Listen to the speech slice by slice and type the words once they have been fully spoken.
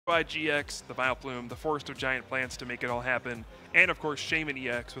Decidueye GX, the Vileplume, the Forest of Giant Plants to make it all happen, and of course Shaman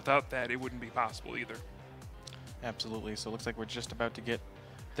EX. Without that, it wouldn't be possible either. Absolutely. So it looks like we're just about to get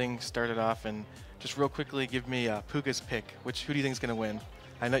things started off, and just real quickly, give me Puka's pick. Who do you think is going to win?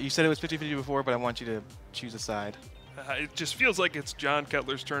 I know you said it was 50-50 before, but I want you to choose a side. It just feels like it's John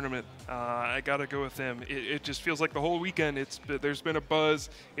Kettler's tournament. I gotta go with him. It just feels like the whole weekend. There's been a buzz.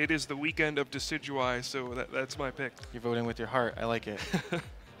 It is the weekend of Decidueye, so that's my pick. You're voting with your heart. I like it.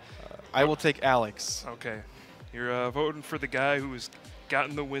 I will take Alex. Okay, you're voting for the guy who's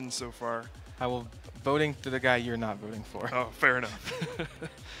gotten the win so far. I will voting for the guy you're not voting for. Oh, fair enough.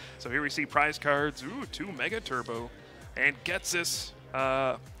 So here we see prize cards. Ooh, 2 Mega Turbo, and Getsis.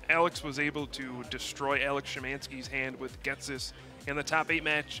 Alex was able to destroy Alex Szymanski's hand with Getsis in the top 8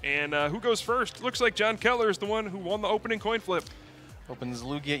 match. And who goes first? Looks like John Kettler is the one who won the opening coin flip. Opens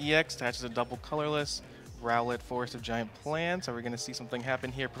Lugia EX, attaches a double colorless Rowlet Forest of Giant Plants. Are we going to see something happen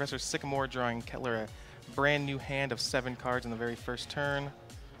here? Professor Sycamore drawing Kettler a brand new hand of 7 cards in the very first turn.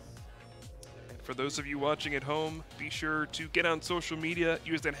 And for those of you watching at home, be sure to get on social media,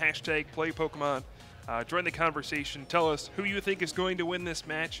 use that hashtag #PlayPokemon. Join the conversation. Tell us who you think is going to win this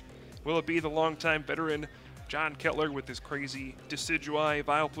match. Will it be the longtime veteran John Kettler with his crazy Decidueye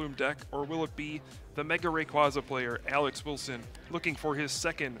Vileplume deck, or will it be the Mega Rayquaza player Alex Wilson looking for his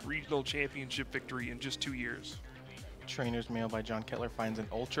 2nd regional championship victory in just 2 years? Trainer's Mail by John Kettler finds an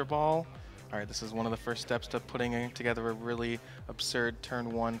Ultra Ball. All right, this is one of the first steps to putting together a really absurd turn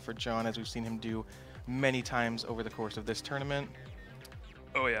 1 for John, as we've seen him do many times over the course of this tournament.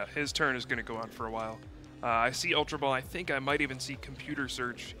 Oh yeah, his turn is going to go on for a while. I see Ultra Ball. I think I might even see Computer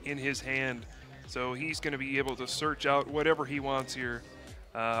Search in his hand. So he's going to be able to search out whatever he wants here.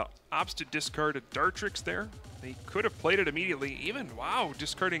 Opts to discard a Dartrix there. He could have played it immediately. Even, wow,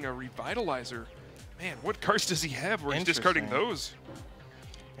 discarding a Revitalizer. Man, what cards does he have where he's discarding those?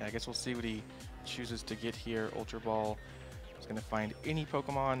 Yeah, I guess we'll see what he chooses to get here. Ultra Ball is going to find any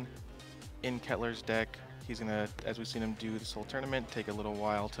Pokemon in Kettler's deck. He's going to, as we've seen him do this whole tournament, take a little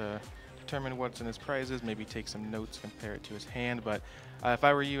while to determine what's in his prizes, maybe take some notes, compare it to his hand. But if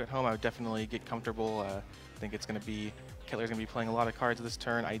I were you at home, I would definitely get comfortable. I think it's going to be, Kettler's going to be playing a lot of cards this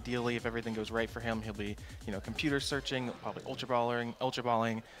turn. Ideally, if everything goes right for him, he'll be, computer searching, probably ultra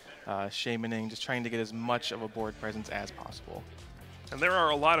balling, shamaning, just trying to get as much of a board presence as possible. And there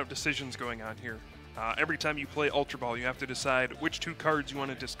are a lot of decisions going on here. Every time you play Ultra Ball, you have to decide which 2 cards you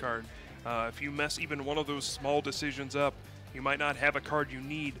want to discard. If you mess even one of those small decisions up, you might not have a card you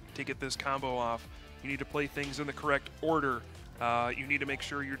need to get this combo off. You need to play things in the correct order. You need to make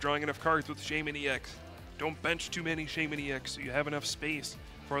sure you're drawing enough cards with Shaman EX. Don't bench too many Shaman EX so you have enough space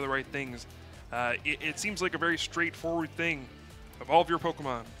for the right things. It seems like a very straightforward thing. Evolve your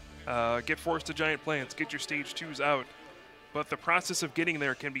Pokemon. Get Forest of Giant Plants. Get your Stage 2s out. But the process of getting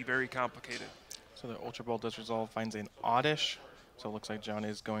there can be very complicated. So the Ultra Ball does resolve, finds an Oddish. So it looks like John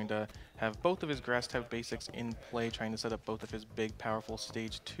is going to have both of his grass type basics in play, trying to set up both of his big, powerful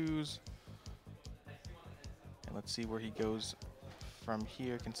Stage 2s. And let's see where he goes from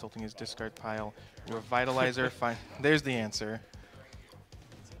here, consulting his discard pile. Revitalizer, there's the answer.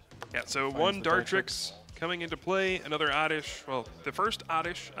 Yeah, so one Dartrix coming into play, another Oddish. Well, the first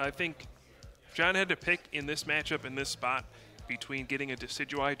Oddish, I think John had to pick in this matchup, in this spot, between getting a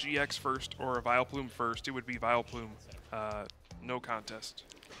Decidueye GX first or a Vileplume first. It would be Vileplume. No contest.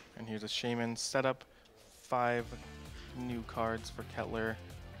 And here's a Shaman setup. 5 new cards for Kettler,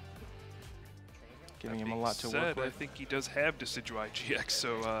 giving him a lot to work with. I think he does have Decidueye GX,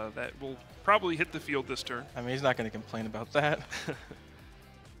 so that will probably hit the field this turn. I mean, he's not going to complain about that.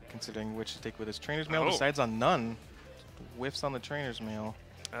 Considering which to take with his Trainer's Mail, decides on none. Whiffs on the Trainer's Mail.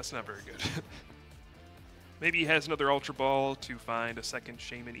 That's not very good. Maybe he has another Ultra Ball to find a 2nd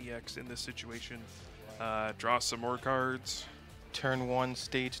Shaman EX in this situation. Draw some more cards. Turn 1,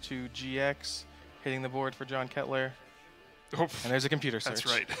 Stage 2 GX, hitting the board for John Kettler. Oh, and there's a Computer Search.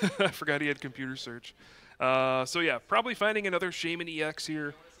 That's right. I forgot he had Computer Search. So yeah, probably finding another Shaman EX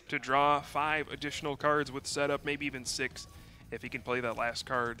here to draw 5 additional cards with setup, maybe even 6, if he can play that last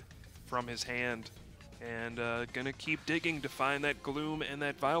card from his hand. And gonna keep digging to find that Gloom and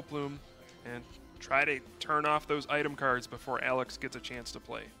that Vileplume, and try to turn off those item cards before Alex gets a chance to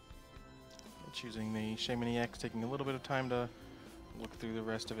play. Choosing the Shaman EX, taking a little bit of time to look through the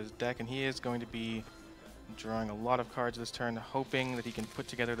rest of his deck, and he is going to be drawing a lot of cards this turn, hoping that he can put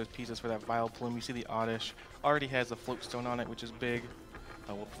together those pieces for that Vileplume. You see the Oddish already has the Float Stone on it, which is big.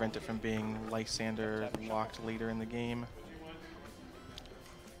 Will prevent it from being Lysander locked later in the game.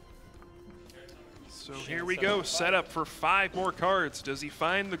 So here we go, set up for 5 more cards. Does he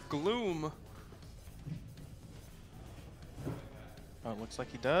find the Gloom? Oh, it looks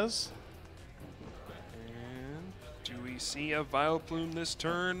like he does. And do we see a Vileplume this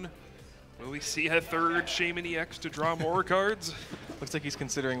turn? Will we see a third Shaman EX to draw more cards? Looks like he's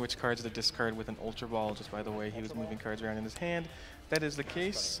considering which cards to discard with an Ultra Ball, just by the way he was moving cards around in his hand. That is the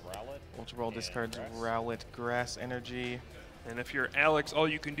case. Ultra Ball discards Rowlet, Grass Energy. And if you're Alex, all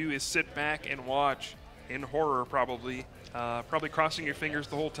you can do is sit back and watch, in horror probably. Probably crossing your fingers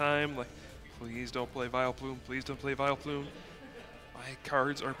the whole time, like, please don't play Vileplume, please don't play Vileplume. My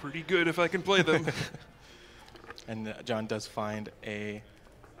cards are pretty good if I can play them. And John does find a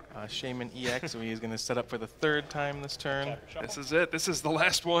Shaman EX, so he's going to set up for the third time this turn. This is it. This is the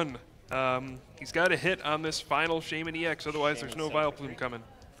last one. He's got to hit on this final Shaman EX, otherwise there's no Vileplume coming.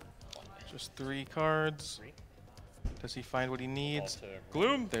 Just 3 cards. Does he find what he needs?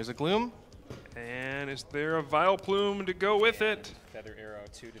 Gloom. There's a Gloom. And is there a Vileplume to go with it? Feather Arrow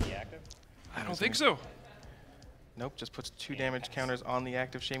 2 to the active. I don't think so. Nope, just puts 2 damage counters on the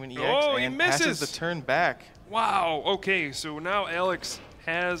active Shaman EX Oh, he and misses! passes the turn back. Wow, okay, so now Alex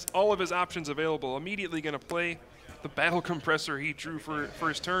has all of his options available. Immediately going to play the Battle Compressor he drew for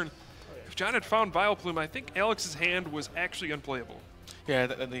his turn. If John had found Vileplume, I think Alex's hand was actually unplayable. Yeah,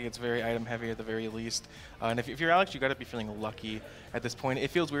 I think it's very item heavy at the very least. And if you're Alex, you got to be feeling lucky at this point. It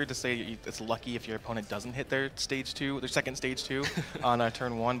feels weird to say it's lucky if your opponent doesn't hit their second stage 2 on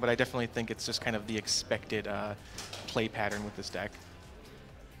turn 1, but I definitely think it's just kind of the expected play pattern with this deck.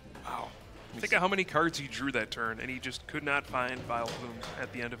 Wow. Think of how many cards he drew that turn, and he just could not find Vileplume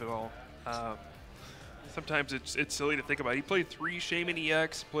at the end of it all. Sometimes it's silly to think about. He played 3 Shaman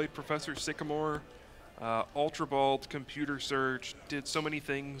EX, played Professor Sycamore, Ultra Ball, Computer Search, did so many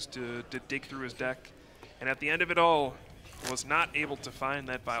things to dig through his deck, and at the end of it all, was not able to find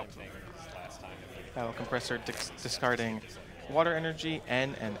that Vileplume. Battle Compressor discarding Water Energy,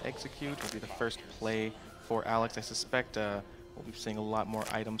 N, and Execute will be the first play for Alex. I suspect we'll be seeing a lot more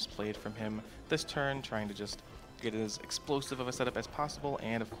items played from him this turn, trying to just get as explosive of a setup as possible,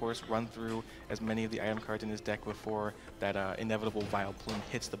 and of course run through as many of the item cards in his deck before that inevitable Vileplume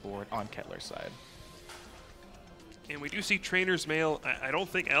hits the board on Kettler's side. And we do see Trainer's Mail. I don't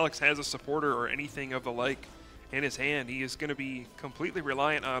think Alex has a supporter or anything of the like in his hand. He is going to be completely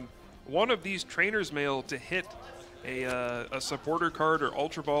reliant on one of these Trainer's Mail to hit a supporter card or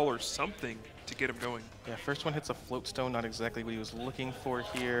Ultra Ball or something to get him going. Yeah, first one hits a Float Stone, not exactly what he was looking for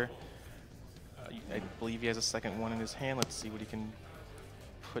here. I believe he has a second one in his hand. Let's see what he can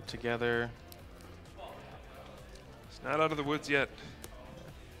put together. It's not out of the woods yet.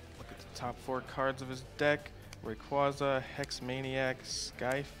 Look at the top 4 cards of his deck. Rayquaza, Hex Maniac,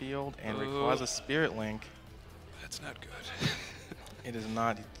 Skyfield, and Rayquaza Spirit Link. That's not good. It is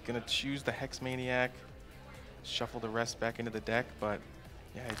not. He's going to choose the Hex Maniac, shuffle the rest back into the deck, but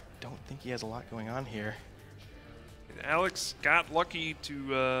yeah, I don't think he has a lot going on here. Alex got lucky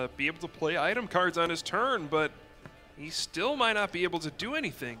to be able to play item cards on his turn, but he still might not be able to do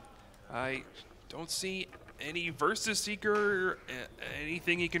anything. I don't see any Versus Seeker,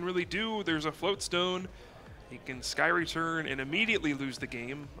 anything he can really do. There's a Float Stone. He can Sky Return and immediately lose the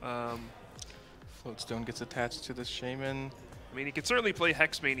game. Float Stone gets attached to the Shaman. I mean, he can certainly play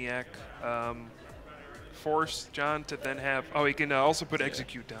Hex Maniac. Force John to then have... Oh, he can also put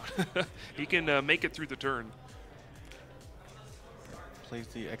Execute down. He can make it through the turn. Plays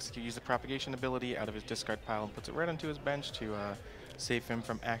the Execute, use the Propagation ability out of his discard pile and puts it right onto his bench to save him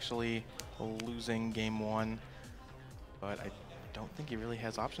from actually losing game 1. But I don't think he really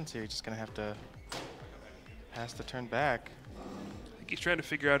has options here. He's just going to have to pass the turn back. I think he's trying to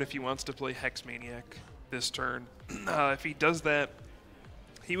figure out if he wants to play Hex Maniac this turn. If he does that,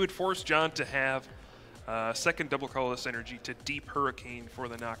 he would force John to have second double colorless energy to Deep Hurricane for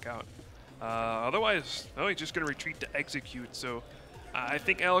the knockout. Otherwise, he's just going to retreat to Execute. So I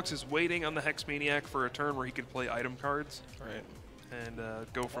think Alex is waiting on the Hex Maniac for a turn where he can play item cards, Right. And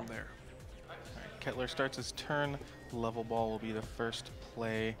go from there. All right, Kettler starts his turn. Level Ball will be the first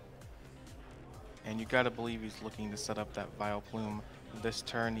play. And you got to believe he's looking to set up that Vileplume this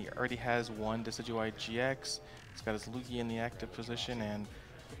turn. He already has one Decidueye GX. He's got his Lugia in the active position, and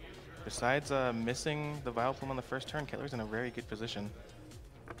besides missing the Vileplume on the first turn, Kettler's in a very good position.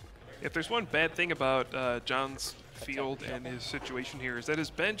 If there's one bad thing about John's field and his situation here is that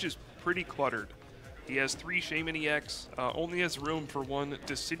his bench is pretty cluttered. He has 3 Shaman EX, only has room for 1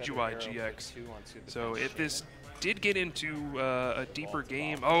 Decidueye GX. So if this did get into a deeper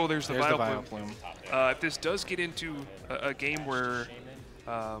game, there's the Vileplume. If this does get into a game where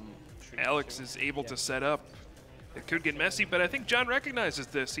Alex is able to set up, it could get messy, but I think John recognizes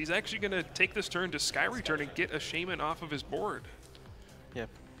this. He's actually going to take this turn to Sky Return and get a Shaman off of his board. Yep.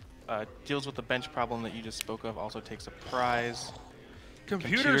 Deals with the bench problem that you just spoke of, also takes a prize.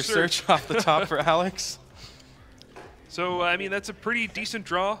 Computer search off the top for Alex. So, I mean, that's a pretty decent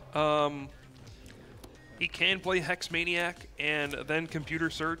draw. He can play Hex Maniac and then Computer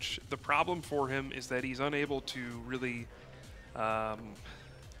Search. The problem for him is that he's unable to really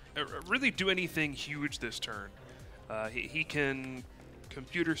do anything huge this turn. He can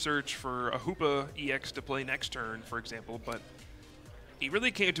Computer Search for a Hoopa EX to play next turn, for example, but he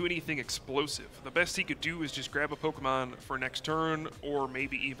really can't do anything explosive. The best he could do is just grab a Pokemon for next turn, or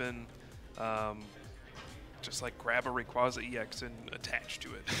maybe even just like grab a Rayquaza EX and attach to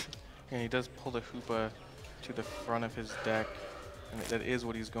it. And he does pull the Hoopa to the front of his deck, and that is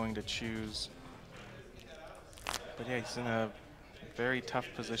what he's going to choose. But yeah, he's in a very tough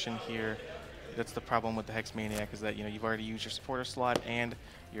position here. That's the problem with the Hex Maniac, is that you've already used your supporter slot and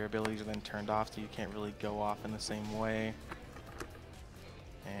your abilities are then turned off, so you can't really go off in the same way.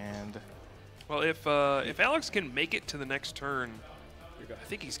 And well, if Alex can make it to the next turn, I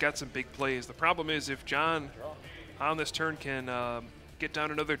think he's got some big plays. The problem is if John on this turn can get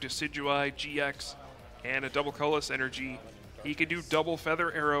down another Decidueye GX and a double Colorless Energy, he could do double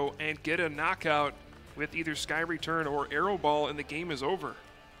Feather Arrow and get a knockout with either Sky Return or Arrow Ball, and the game is over.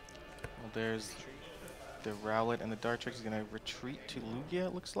 Well, there's the Rowlet and the Dartrix is going to retreat to Lugia,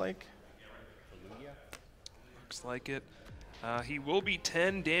 it looks like. Looks like it. He will be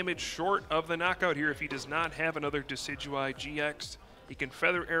 10 damage short of the knockout here if he does not have another Decidueye GX. He can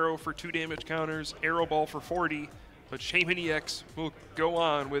Feather Arrow for 2 damage counters, Arrow Ball for 40, but Shaman EX will go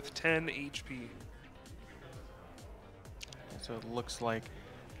on with 10 HP. So it looks like,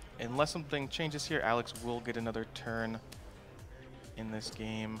 unless something changes here, Alex will get another turn in this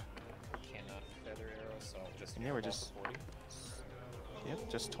game. Cannot Feather Arrow, so just. And yeah, we're just.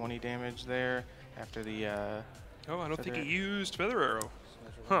 Yep, just 20 damage there after the. Oh, I don't think he used Feather Arrow.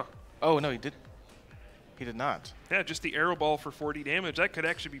 Huh. Oh no, he did. He did not. Yeah, just the Arrow Ball for 40 damage. That could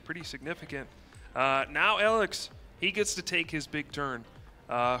actually be pretty significant. Now Alex, he gets to take his big turn.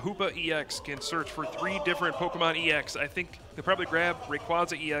 Hoopa EX can search for 3 different Pokemon EX. I think he'll probably grab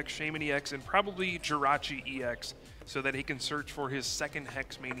Rayquaza EX, Shaman EX, and probably Jirachi EX so that he can search for his second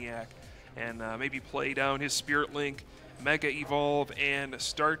Hex Maniac and maybe play down his Spirit Link, Mega Evolve, and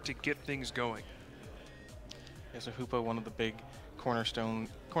start to get things going. Yeah, so Hoopa, one of the big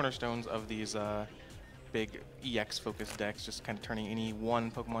cornerstones of these big EX-focused decks, just kind of turning any one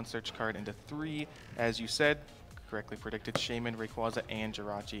Pokemon search card into 3, as you said. Correctly predicted, Shaman, Rayquaza, and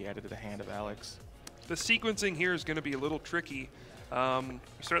Jirachi added to the hand of Alex. The sequencing here is going to be a little tricky. You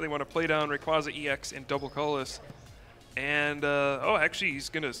certainly want to play down Rayquaza EX and double Colorless. And, oh, actually, he's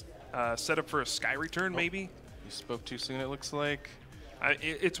going to set up for a Sky Return, maybe? You spoke too soon, it looks like.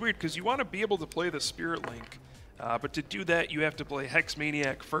 It's weird, because you want to be able to play the Spirit Link. But to do that, you have to play Hex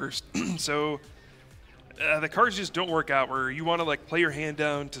Maniac first. So the cards just don't work out where you want to like play your hand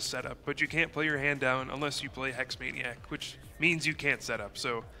down to set up, but you can't play your hand down unless you play Hex Maniac, which means you can't set up.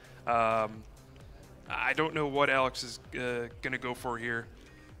 So I don't know what Alex is going to go for here.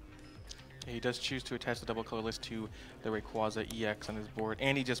 He does choose to attach the double Colorless to the Rayquaza EX on his board,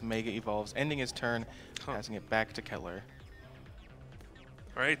 and he just Mega Evolves, ending his turn, passing it back to Kettler.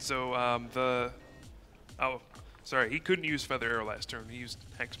 All right, so oh, sorry, he couldn't use Feather Arrow last turn. He used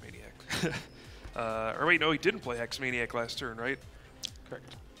Hex Maniac. Or wait, no, he didn't play Hex Maniac last turn, right?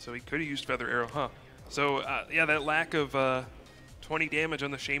 Correct. So he could have used Feather Arrow, huh? So, yeah, that lack of 20 damage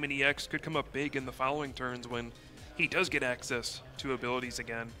on the Shaman EX could come up big in the following turns when he does get access to abilities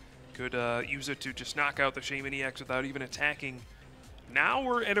again. Could use it to just knock out the Shaman EX without even attacking. Now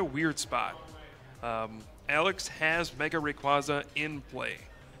we're at a weird spot. Alex has Mega Rayquaza in play.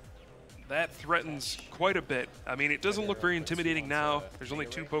 That threatens quite a bit. I mean, it doesn't look very intimidating now. There's only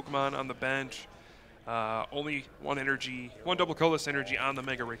 2 Pokemon on the bench. Only one double Colorless Energy on the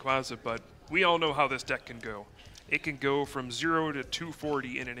Mega Rayquaza, but we all know how this deck can go. It can go from 0 to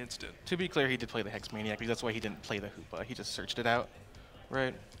 240 in an instant. To be clear, he did play the Hex Maniac, because that's why he didn't play the Hoopa. He just searched it out,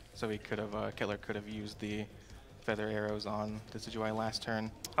 right? So he could have, Kettler could have used the Feather Arrows on Decidueye last turn.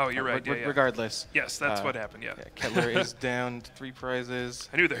 Oh, you're right. Yeah. Regardless. Yes, that's what happened, yeah. Kettler is down 3 prizes.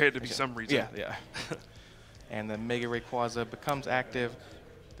 I knew there had to be some reason. Yeah. And the Mega Rayquaza becomes active.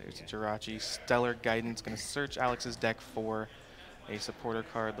 There's a Jirachi. Stellar Guidance going to search Alex's deck for a supporter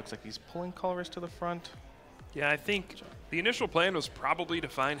card. Looks like he's pulling Colress to the front. Yeah, I think the initial plan was probably to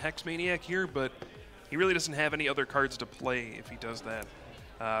find Hex Maniac here, but he really doesn't have any other cards to play if he does that.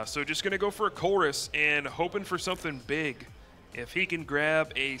 So just going to go for a Colress and hoping for something big. If he can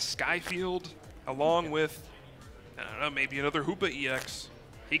grab a Skyfield along with, I don't know, maybe another Hoopa EX,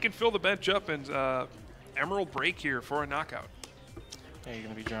 he can fill the bench up and Emerald Break here for a knockout. Yeah, you're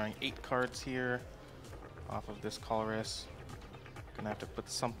going to be drawing 8 cards here off of this Colress. Gonna have to put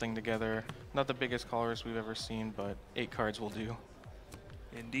something together. Not the biggest colors we've ever seen, but 8 cards will do.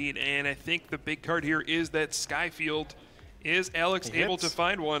 Indeed, and I think the big card here is that Skyfield. Is Alex able to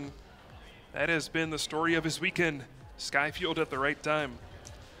find one? That has been the story of his weekend. Skyfield at the right time.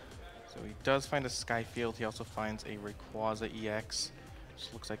 So he does find a Skyfield. He also finds a Rayquaza EX,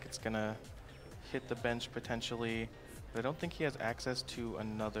 which looks like it's gonna hit the bench potentially. But I don't think he has access to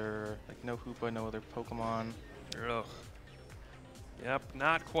another, like no Hoopa, no other Pokemon. Ugh. Yep,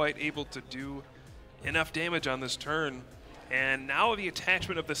 not quite able to do enough damage on this turn. And now the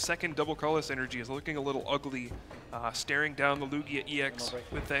attachment of the second double colorless energy is looking a little ugly, staring down the Lugia EX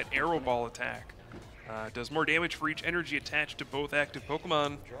with that Arrow Ball attack. Does more damage for each energy attached to both active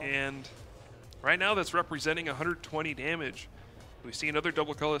Pokemon, and right now that's representing 120 damage. We see another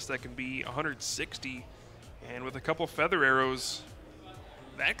double colorless that can be 160, and with a couple Feather Arrows,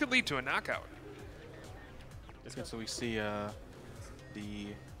 that could lead to a knockout. So we see the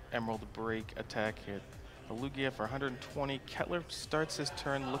Emerald Break attack hit the Lugia for 120. Kettler starts his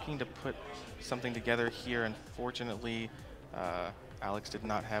turn looking to put something together here. Unfortunately, Alex did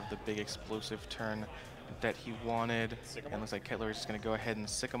not have the big explosive turn that he wanted. And looks like Kettler is just going to go ahead and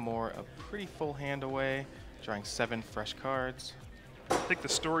Sycamore a pretty full hand away, drawing 7 fresh cards. I think the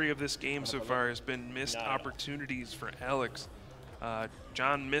story of this game so far has been missed opportunities for Alex.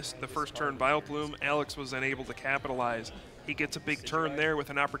 John missed the first turn Vileplume. Alex was unable to capitalize. He gets a big turn there with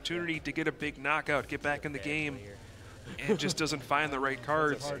an opportunity to get a big knockout, get back in the game, and just doesn't find the right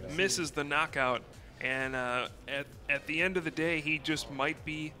cards. Misses the knockout, and at the end of the day, he just might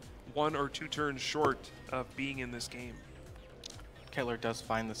be 1 or 2 turns short of being in this game. Kettler does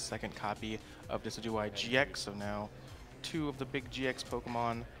find the second copy of Decidueye GX, so now 2 of the big GX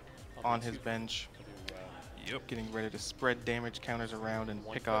Pokemon on his bench. Yep. Getting ready to spread damage counters around and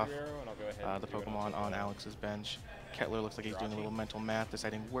pick off the Pokemon on Alex's bench. Kettler looks like he's doing a little mental math,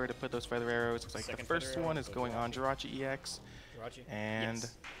 deciding where to put those Feather Arrows. Looks like the first one is going on Jirachi EX, and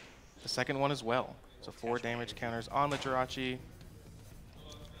the second one as well. So 4 damage counters on the Jirachi.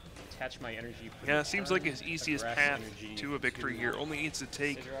 Attach my energy. Yeah, seems like his easiest path to a victory here. Only needs to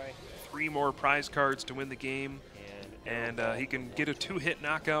take 3 more prize cards to win the game, and he can get a 2-hit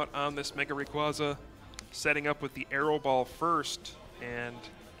knockout on this Mega Rayquaza, setting up with the Arrow Ball first, and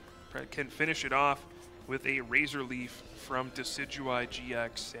can finish it off with a Razor Leaf from Decidueye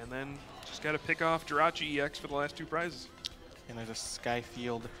GX, and then just got to pick off Jirachi EX for the last 2 prizes. And there's a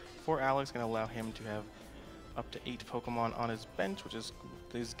Skyfield for Alex, going to allow him to have up to 8 Pokemon on his bench, which is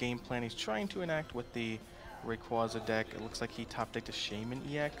his game plan he's trying to enact with the Rayquaza deck. It looks like he top decked a Shaman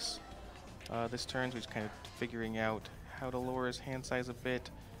EX this turn, so he's kind of figuring out how to lower his hand size a bit,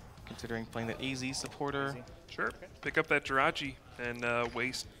 considering playing that AZ supporter. Sure, pick up that Jirachi and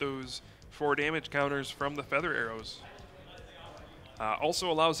waste those 4 damage counters from the Feather Arrows.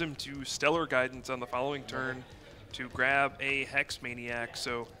 Also allows him to Stellar Guidance on the following turn to grab a Hex Maniac,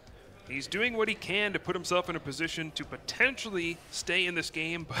 so he's doing what he can to put himself in a position to potentially stay in this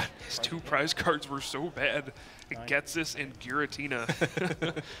game, but his 2 prize cards were so bad. It gets this and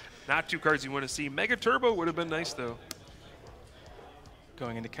Giratina. Not 2 cards you want to see. Mega Turbo would have been nice, though.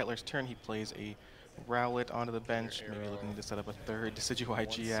 Going into Kettler's turn, he plays a Rowlet onto the bench, maybe looking to set up a 3rd Decidueye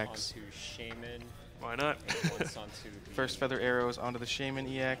GX. Shaman. Why not? First Feather Arrows onto the Shaman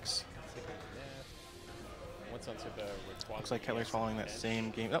EX. Looks like Kettler's following that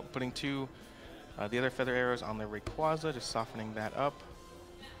same game. Oh, putting 2 the other Feather Arrows on the Rayquaza, just softening that up.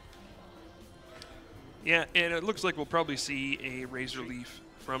 Yeah, and it looks like we'll probably see a Razor Leaf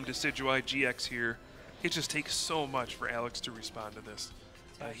from Decidueye GX here. It just takes so much for Alex to respond to this.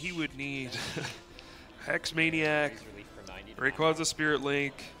 He would need Hex Maniac, Rayquaza Spirit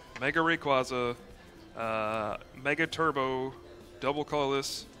Link, Mega Rayquaza, Mega Turbo, Double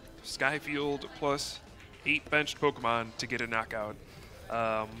Colorless, Skyfield, plus 8 benched Pokemon to get a knockout.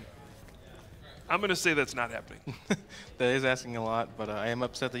 I'm going to say that's not happening. That is asking a lot, but I am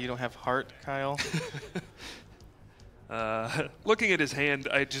upset that you don't have Heart, Kyle. Looking at his hand,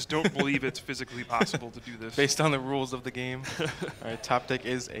 I just don't believe it's physically possible to do this. Based on the rules of the game. All right, top deck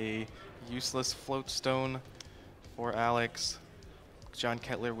is a useless Float Stone for Alex. John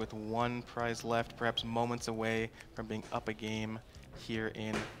Kettler with 1 prize left, perhaps moments away from being up a game here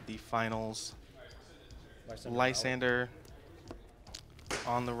in the finals. Lysander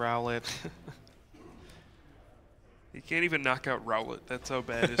on the Rowlet. He can't even knock out Rowlet. That's how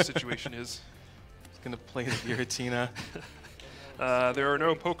bad his situation is. He's going to play the Giratina. There are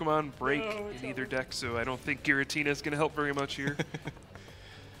no Pokemon break in either deck, so I don't think Giratina is going to help very much here.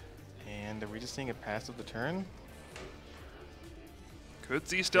 And are we just seeing a pass of the turn? Could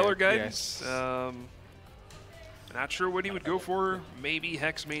see Stellar Guidance. Yes. Not sure what he would go for. Maybe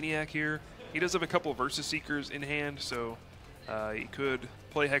Hex Maniac here. He does have a couple Versus Seekers in hand, so he could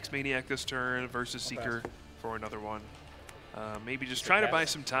play Hex Maniac this turn, Versus Seeker for another one. Maybe just trying to buy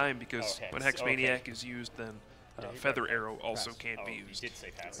some time, because when Hex Maniac is used, then Feather Arrow also can't be used. You did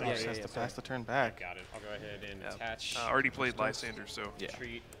say pass. So he just has to pass the turn back. Got it. I'll go ahead and attach. Already played Lysander, so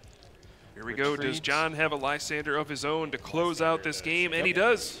Retreat. here we go. Does John have a Lysander of his own to close out this game? And he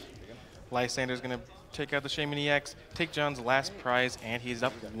does. Lysander's going to take out the Shaman EX, take John's last prize, and he's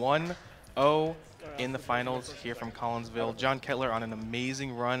up 1-0 in the finals here from Collinsville. John Kettler on an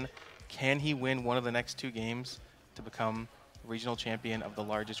amazing run. Can he win one of the next 2 games to become regional champion of the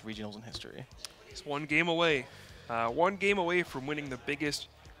largest regionals in history? He's 1 game away. 1 game away from winning the biggest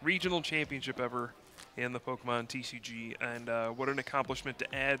regional championship ever in the Pokemon TCG. And what an accomplishment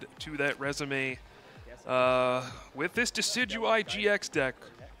to add to that resume. With this Decidueye GX deck,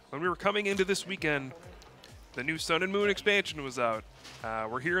 when we were coming into this weekend, the new Sun and Moon expansion was out.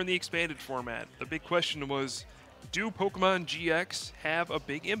 We're here in the expanded format. The big question was, do Pokemon GX have a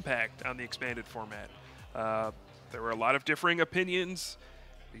big impact on the expanded format? There were a lot of differing opinions.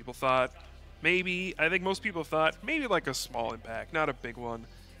 People thought maybe, I think most people thought maybe like a small impact, not a big one.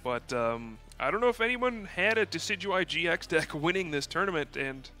 But I don't know if anyone had a Decidueye GX deck winning this tournament,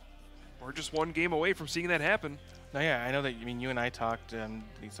 and we're just 1 game away from seeing that happen. No, yeah, I know that. I mean, you and I talked, and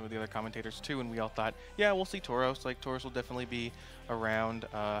some of the other commentators too, and we all thought, yeah, we'll see Tauros. Like, Tauros will definitely be around.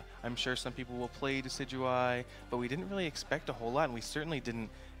 I'm sure some people will play Decidueye, but we didn't really expect a whole lot, and we certainly didn't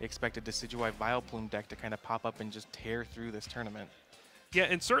expect a Decidueye Vileplume deck to kind of pop up and just tear through this tournament. Yeah,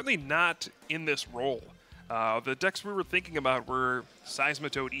 and certainly not in this role. The decks we were thinking about were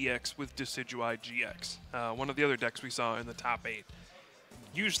Seismitoad EX with Decidueye GX, one of the other decks we saw in the top 8.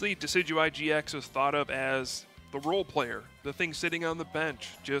 Usually, Decidueye GX is thought of as the role player, the thing sitting on the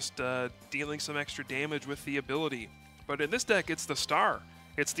bench, just dealing some extra damage with the ability. But in this deck, it's the star.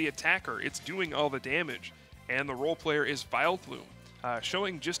 It's the attacker. It's doing all the damage. And the role player is Vileplume,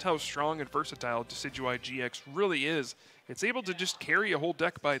 showing just how strong and versatile Decidueye GX really is. It's able to just carry a whole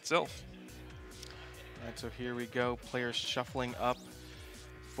deck by itself. All right, so here we go. Players shuffling up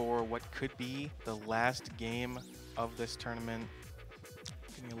for what could be the last game of this tournament.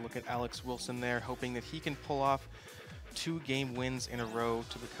 Taking a look at Alex Wilson there, hoping that he can pull off 2 game wins in a row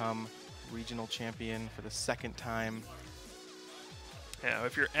to become regional champion for the 2nd time. Now,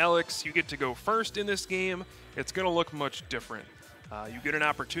 if you're Alex, you get to go first in this game. It's going to look much different. You get an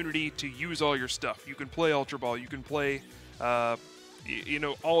opportunity to use all your stuff. You can play Ultra Ball. You can play, you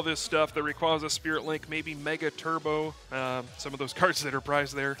know, all this stuff. The Rayquaza Spirit Link, maybe Mega Turbo. Some of those cards that are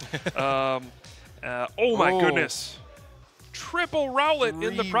prized there. Oh my goodness. Triple Rowlet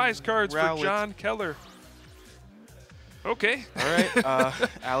in the prize cards for John Kettler. Okay. All right.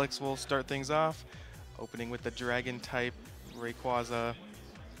 Alex will start things off, opening with the Dragon type Rayquaza.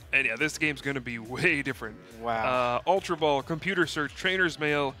 And yeah, this game's going to be way different. Wow. Ultra Ball, Computer Search, Trainer's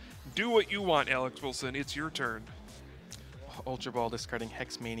Mail. Do what you want, Alex Wilson. It's your turn. Ultra Ball discarding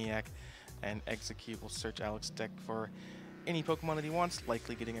Hex Maniac, and Execute will search Alex's deck for any Pokemon that he wants,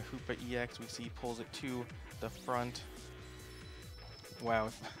 likely getting a Hoopa EX. We see he pulls it to the front. Wow.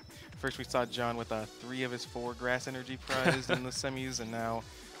 First we saw John with 3 of his 4 Grass Energy prized in the semis, and now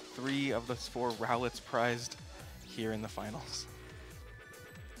 3 of the 4 Rowlets prized here in the finals.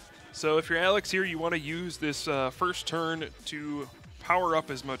 So if you're Alex here, you want to use this first turn to power up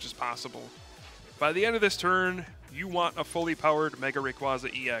as much as possible. By the end of this turn, you want a fully powered Mega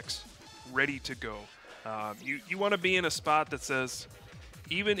Rayquaza EX ready to go. You want to be in a spot that says,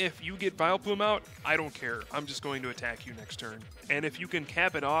 even if you get Vileplume out, I don't care. I'm just going to attack you next turn. And if you can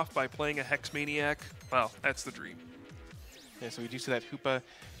cap it off by playing a Hex Maniac, well, that's the dream. Yeah, so we do see that Hoopa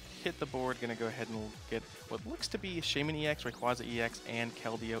hit the board. Going to go ahead and get what looks to be Shaman EX, Rayquaza EX, and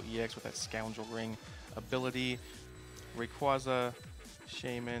Keldeo EX with that Scoundrel Ring ability. Rayquaza,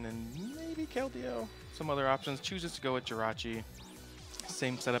 Shaman, and maybe Keldeo. Some other options. Chooses to go with Jirachi.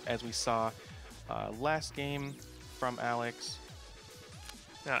 Same setup as we saw last game from Alex.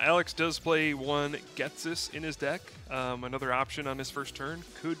 Now, Alex does play 1 Getsis in his deck. Another option on his first turn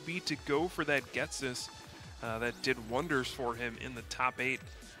could be to go for that Getsis that did wonders for him in the top 8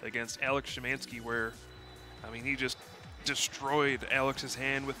 against Alex Szymanski, where, I mean, he just destroyed Alex's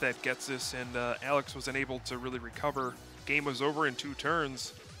hand with that Getsis, and Alex was unable to really recover. Game was over in 2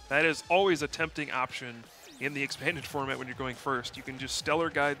 turns. That is always a tempting option in the expanded format when you're going first. You can just Stellar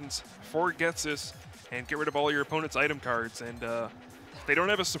Guidance for Getsis and get rid of all your opponent's item cards, and if they don't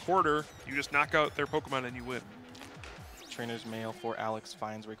have a supporter, you just knock out their Pokemon and you win. Trainer's Mail for Alex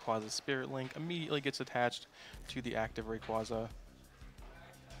finds Rayquaza's Spirit Link, immediately gets attached to the active Rayquaza.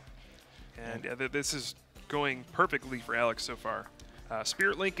 And yeah, this is going perfectly for Alex so far.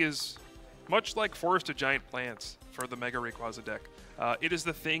 Spirit Link is much like Forest of Giant Plants for the Mega Rayquaza deck. It is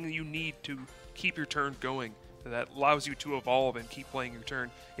the thing you need to keep your turn going that allows you to evolve and keep playing your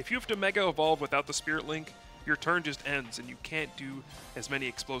turn. If you have to Mega Evolve without the Spirit Link, your turn just ends and you can't do as many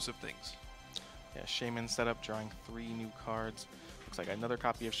explosive things. Yeah, Shaman setup, drawing 3 new cards. Looks like another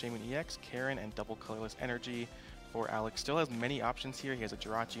copy of Shaman EX, Karen, and double colorless energy for Alex. Still has many options here. He has a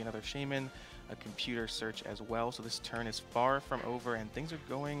Jirachi, another Shaman, a computer search as well. So this turn is far from over and things are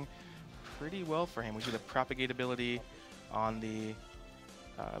going pretty well for him. We see the propagate ability on the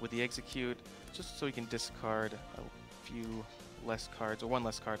with the execute, just so he can discard a few less cards, or 1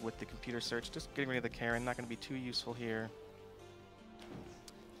 less card with the computer search. Just getting rid of the Karen, not going to be too useful here.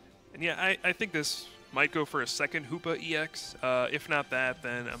 And yeah, I think this might go for a second Hoopa EX. If not that,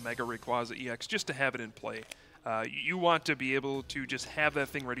 then a Mega Rayquaza EX, just to have it in play. You want to be able to just have that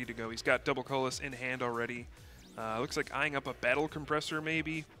thing ready to go. He's got double colorless in hand already. Looks like eyeing up a Battle Compressor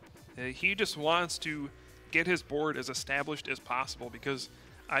maybe. He just wants to get his board as established as possible, because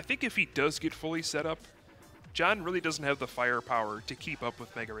I think if he does get fully set up, John really doesn't have the firepower to keep up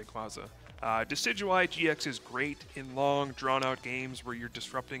with Mega Rayquaza. Decidueye GX is great in long, drawn-out games where you're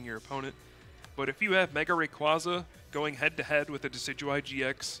disrupting your opponent, but if you have Mega Rayquaza going head-to-head with a Decidueye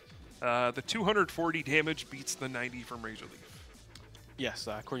GX, the 240 damage beats the 90 from Razor Leaf. Yes,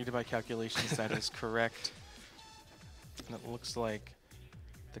 according to my calculations, that is correct. And it looks like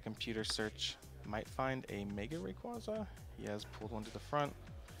the computer search might find a Mega Rayquaza. He has pulled one to the front.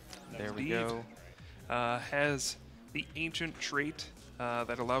 There we go. Has the ancient trait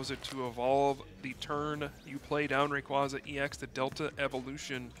that allows it to evolve the turn you play down Rayquaza EX to Delta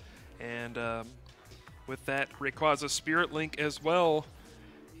Evolution. And with that Rayquaza Spirit Link as well,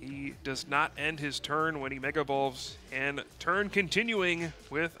 he does not end his turn when he Mega Evolves, and turn continuing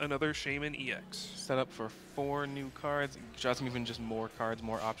with another Shaman EX. Set up for 4 new cards. Just even just more cards,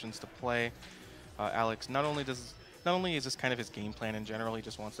 more options to play. Alex not only is this kind of his game plan in general, he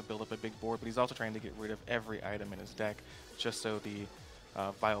just wants to build up a big board, but he's also trying to get rid of every item in his deck, just so the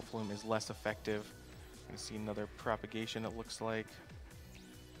Vileplume is less effective. You can see another propagation, it looks like.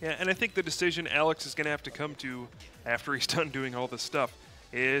 Yeah, and I think the decision Alex is going to have to come to after he's done doing all this stuff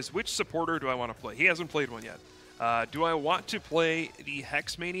is, which supporter do I want to play? He hasn't played one yet. Do I want to play the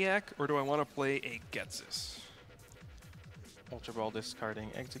Hex Maniac, or do I want to play a Ghetsis? Ultra Ball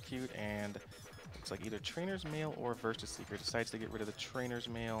discarding execute, and looks like either Trainer's Mail or Versus Seeker. Decides to get rid of the Trainer's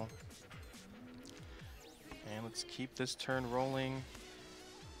Mail. And let's keep this turn rolling.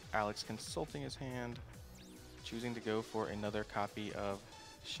 Alex consulting his hand, choosing to go for another copy of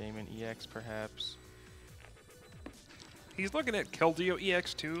Shaman EX perhaps. He's looking at Keldeo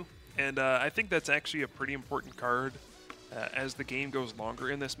EX too, and I think that's actually a pretty important card as the game goes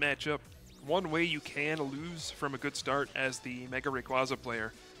longer in this matchup. One way you can lose from a good start as the Mega Rayquaza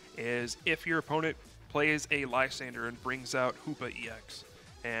player is if your opponent plays a Lysander and brings out Hoopa EX.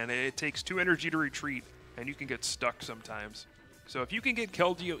 And it takes 2 energy to retreat, and you can get stuck sometimes. So if you can get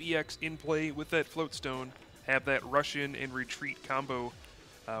Keldeo EX in play with that Float Stone, have that rush in and retreat combo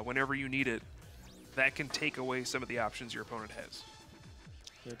whenever you need it, that can take away some of the options your opponent has.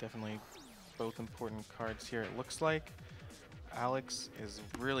 Yeah, definitely both important cards here. It looks like Alex is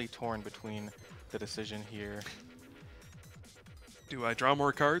really torn between the decision here. Do I draw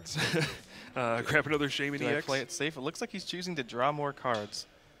more cards? Grab another Shaman EX? Do I play it safe? It looks like he's choosing to draw more cards.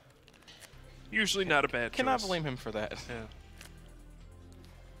 Usually not a bad choice. Cannot blame him for that. Yeah.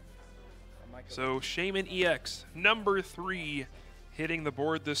 So Shaman EX, number 3, hitting the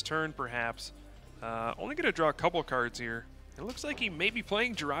board this turn perhaps. Only going to draw a couple cards here. It looks like he may be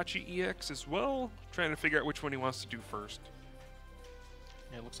playing Jirachi EX as well, trying to figure out which one he wants to do first.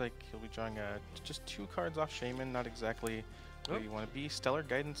 Yeah, it looks like he'll be drawing just 2 cards off Shaman, not exactly where you want to be. Stellar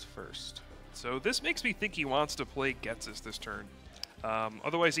Guidance first. So this makes me think he wants to play Ghetsis this turn.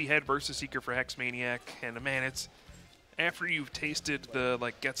 Otherwise he had Versus Seeker for Hex Maniac, and man, it's after you've tasted the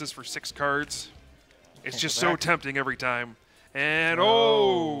Ghetsis for 6 cards, it's just so tempting every time. And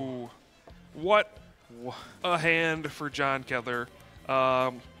oh, what a hand for John Kettler.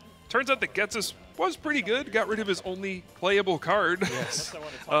 Turns out that Ghetsis was pretty good. Got rid of his only playable card. Yes.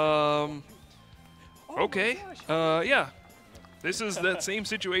 Okay. Yeah. This is that same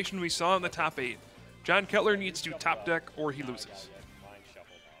situation we saw in the top 8. John Kettler needs to top deck or he loses.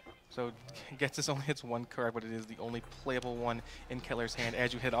 So Ghetsis only hits 1 card, but it is the only playable one in Kettler's hand.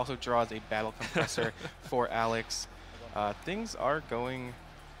 As you hit, also draws a Battle Compressor for Alex. Things are going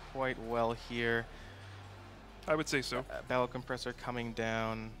quite well here. I would say so. Battle Compressor coming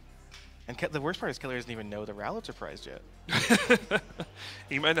down. And the worst part is Kettler doesn't even know the Rowlets are prized yet.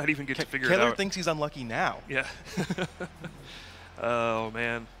 He might not even get to figure it Kettler out. thinks he's unlucky now. Yeah. Oh,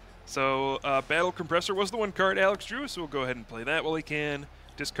 man. So Battle Compressor was the one card Alex drew, so we'll go ahead and play that while he can.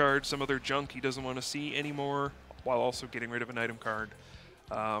 Discard some other junk he doesn't want to see anymore, while also getting rid of an item card.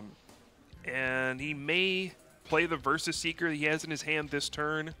 And he may play the Versus Seeker he has in his hand this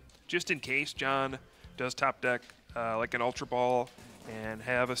turn, just in case John does top deck like an Ultra Ball and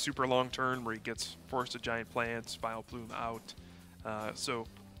have a super long turn where he gets Forest of Giant Plants, Vile Plume out. So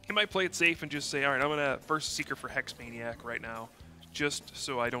he might play it safe and just say, all right, I'm going to Versus Seeker for Hex Maniac right now, just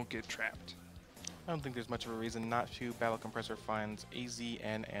so I don't get trapped. I don't think there's much of a reason not to. Battle Compressor finds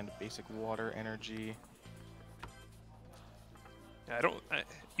AZN and basic water energy.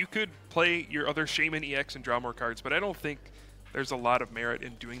 You could play your other Shaman EX and draw more cards, but I don't think there's a lot of merit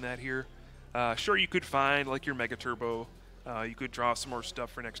in doing that here. Sure, you could find like your Mega Turbo. You could draw some more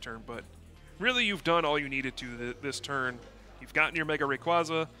stuff for next turn, but really you've done all you needed to this turn. You've gotten your Mega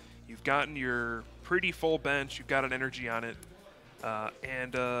Rayquaza, you've gotten your pretty full bench, you've got an energy on it,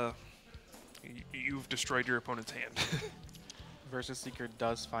 and you've destroyed your opponent's hand. Versus Seeker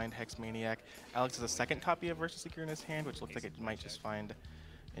does find Hex Maniac. Alex has a second copy of Versus Seeker in his hand, which looks like it might just find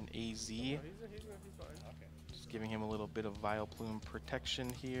an AZ. Just giving him a little bit of Vile Plume protection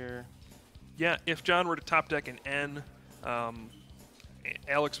here. Yeah, if John were to top deck an N,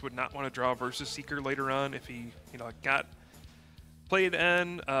 Alex would not want to draw Versus Seeker later on if he, played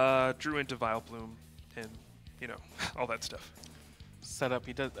N, drew into Vile Plume, and all that stuff. Setup,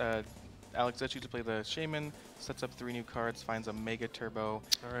 he does. Alex does choose to play the Shaman, sets up 3 new cards, finds a Mega Turbo,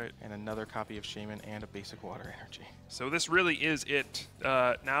 all right, and another copy of Shaman and a basic water energy. So this really is it.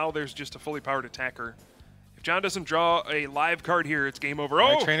 Now there's just a fully powered attacker. If John doesn't draw a live card here, it's game over.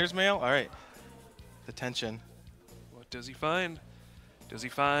 All right, Trainer's Mail. All right, the tension. What does he find? Does he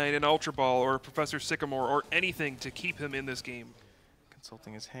find an Ultra Ball or a Professor Sycamore or anything to keep him in this game?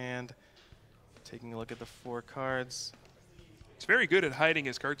 Consulting his hand, taking a look at the 4 cards. He's very good at hiding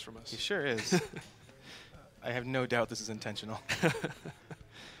his cards from us. He sure is. I have no doubt this is intentional.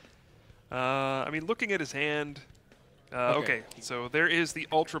 Looking at his hand. Okay, so there is the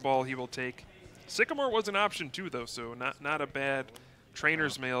Ultra Ball he will take. Sycamore was an option too, though, so not a bad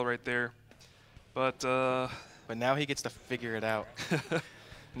Trainer's Mail right there. But now he gets to figure it out.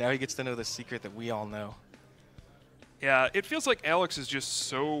 Now he gets to know the secret that we all know. Yeah, it feels like Alex is just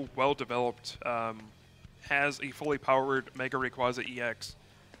so well developed. Has a fully powered Mega Rayquaza EX.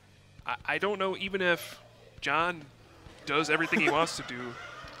 I don't know even if John does everything he wants to do.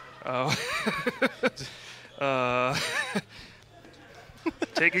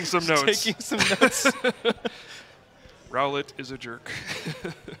 Taking some notes. Taking some notes. Rowlet is a jerk.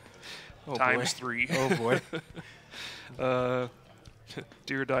 Oh Times boy. 3. Oh boy.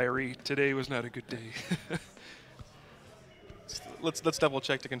 Dear Diary, today was not a good day. Let's double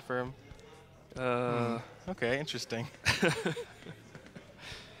check to confirm. Okay, interesting.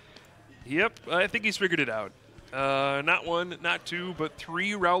 Yep, I think he's figured it out. Not 1, not 2, but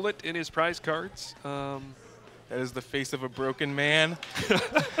 3 Rowlet in his prize cards. That is the face of a broken man.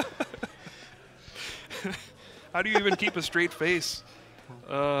 How do you even keep a straight face?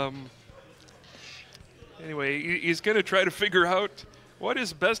 Anyway, he's going to try to figure out what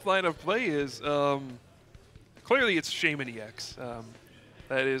his best line of play is. Clearly, it's Shaman EX.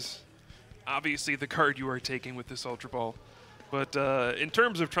 That is obviously the card you are taking with this Ultra Ball. But in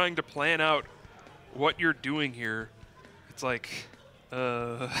terms of trying to plan out what you're doing here, it's like,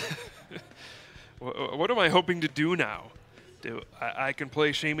 what am I hoping to do now? I can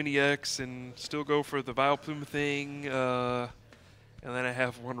play Shaman EX and still go for the Vile Plume thing, and then I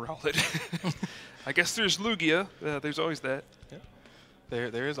have 1 Rowlet. I guess there's Lugia. There's always that. Yeah.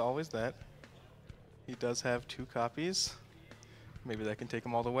 There is always that. He does have 2 copies. Maybe that can take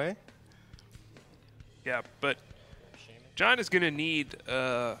him all the way. Yeah, but John is going to need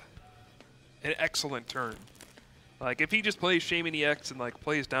an excellent turn. Like, if he just plays Shaman EX and,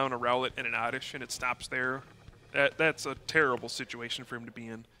 plays down a Rowlet and an Oddish and it stops there, that's a terrible situation for him to be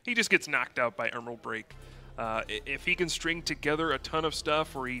in. He just gets knocked out by Emerald Break. If he can string together a ton of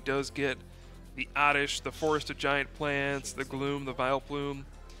stuff where he does get the Oddish, the Forest of Giant Plants, the Gloom, the Vile Plume,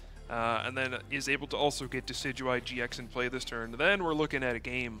 and then is able to also get Decidueye GX in play this turn, then we're looking at a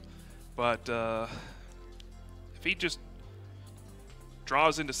game. But if he just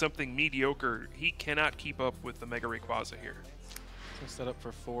draws into something mediocre, he cannot keep up with the Mega Rayquaza here. So set up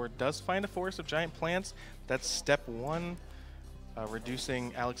for 4. Does find a Forest of Giant Plants. That's step 1,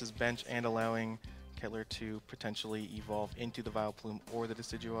 reducing Alex's bench and allowing Kettler to potentially evolve into the Vile Plume or the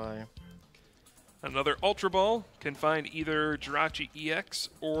Decidueye. Another Ultra Ball can find either Jirachi EX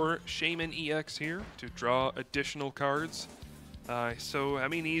or Shaman EX here to draw additional cards. So, I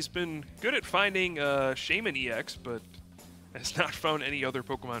mean, he's been good at finding Shaman EX, but has not found any other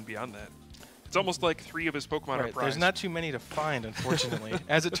Pokemon beyond that. It's almost like 3 of his Pokemon are prized. There's not too many to find, unfortunately,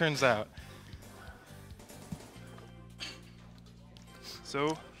 as it turns out.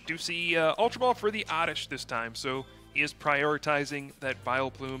 So, do see Ultra Ball for the Oddish this time, so he is prioritizing that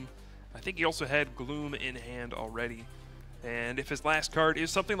Vileplume. I think he also had Gloom in hand already. And if his last card is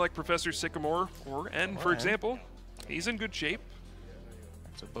something like Professor Sycamore or N, for example, he's in good shape.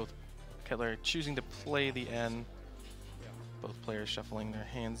 So both Kettler choosing to play the N. Both players shuffling their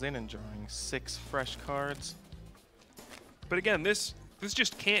hands in and drawing 6 fresh cards. But again, this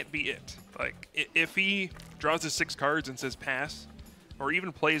just can't be it. Like, if he draws his 6 cards and says pass, or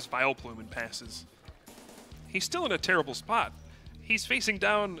even plays Vileplume and passes, he's still in a terrible spot. He's facing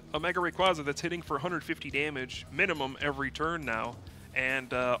down a Mega Rayquaza that's hitting for 150 damage minimum every turn now,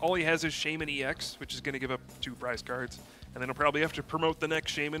 and all he has is Shaman EX, which is going to give up 2 prize cards, and then he'll probably have to promote the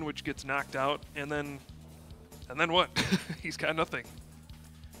next Shaman, which gets knocked out, and then what? He's got nothing.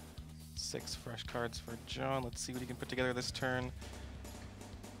 6 fresh cards for John. Let's see what he can put together this turn.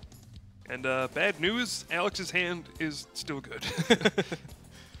 And bad news, Alex's hand is still good.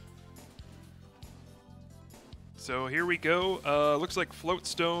 So here we go. Looks like Float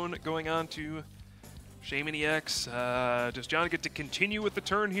Stone going on to Shaman EX. Does John get to continue with the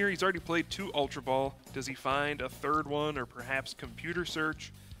turn here? He's already played 2 Ultra Ball. Does he find a third one or perhaps Computer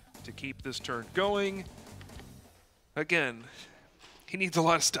Search to keep this turn going? Again, he needs a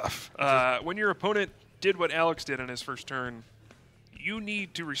lot of stuff. When your opponent did what Alex did on his first turn, you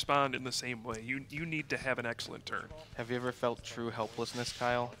need to respond in the same way. You need to have an excellent turn. Have you ever felt true helplessness,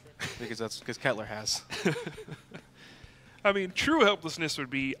 Kyle? Because Kettler has. I mean, true helplessness would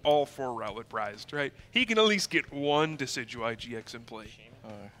be all 4 Rowlet prized, right? He can at least get 1 Decidueye GX in play.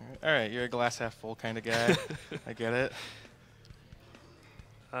 All right, you're a glass half full kind of guy. I get it.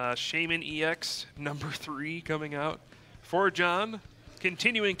 Shaman EX number 3 coming out for John,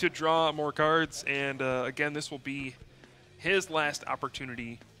 continuing to draw more cards, and again, this will be his last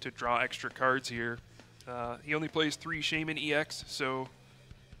opportunity to draw extra cards here. He only plays 3 Shaman EX, so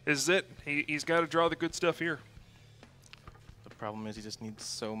this is it. He's got to draw the good stuff here. The problem is he just needs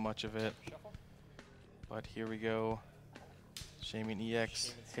so much of it. But here we go. Shaman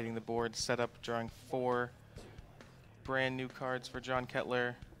EX hitting the board, set up, drawing 4 brand new cards for John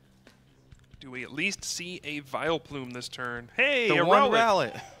Kettler. Do we at least see a Vileplume this turn? Hey, the a one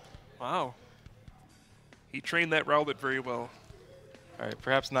Rowlet. Rowlet. Wow. He trained that Rowlet very well. All right,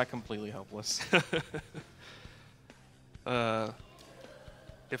 perhaps not completely helpless.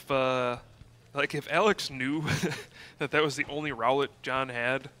 If Alex knew that was the only Rowlet John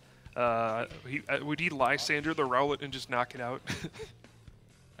had, would he Lysander the Rowlet and just knock it out?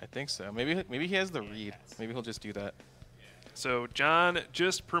 I think so. Maybe he has the read. Maybe he'll just do that. So John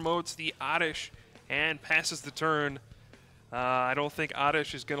just promotes the Oddish and passes the turn. I don't think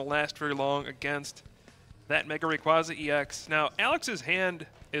Oddish is going to last very long against that Mega Rayquaza EX. Now, Alex's hand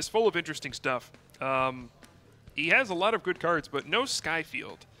is full of interesting stuff. He has a lot of good cards, but no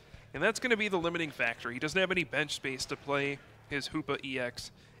Skyfield. And that's going to be the limiting factor. He doesn't have any bench space to play his Hoopa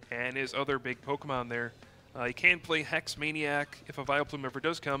EX and his other big Pokemon there. He can play Hex Maniac if a Vileplume ever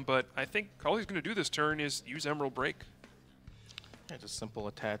does come, but I think all he's going to do this turn is use Emerald Break. Yeah, just simple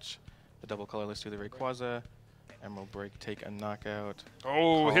attach the double colorless to the Rayquaza. Emerald Break, take a knockout.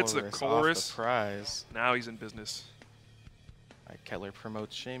 Oh, hits the Colorless Colress. off the prize. Now he's in business. All right, Kettler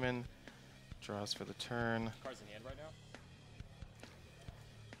promotes Shaman. Draws for the turn. Cards in hand right now.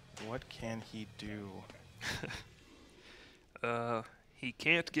 What can he do? He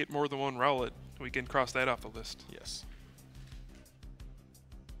can't get more than 1 Rowlet. We can cross that off the list. Yes.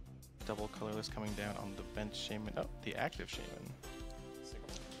 Double colorless coming down on the bench Shaman. Oh, the active Shaman.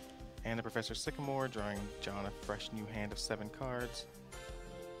 And the Professor Sycamore, drawing John a fresh new hand of 7 cards.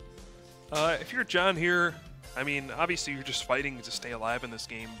 If you're John here, I mean, obviously you're just fighting to stay alive in this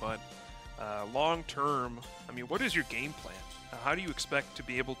game, but long term, I mean, what is your game plan? How do you expect to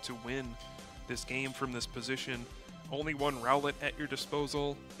be able to win this game from this position? Only 1 Rowlet at your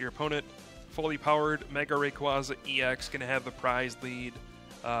disposal. Your opponent, fully powered Mega Rayquaza EX, going to have the prize lead.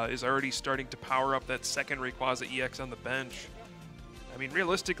 Is already starting to power up that second Rayquaza EX on the bench. I mean,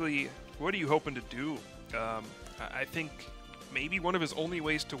 realistically, what are you hoping to do? I think maybe one of his only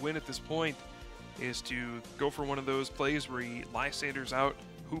ways to win at this point is to go for one of those plays where he Lysanders out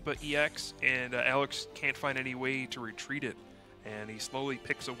Hoopa EX, and Alex can't find any way to retreat it, and he slowly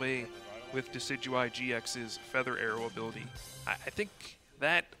picks away with Decidueye GX's Feather Arrow ability. I think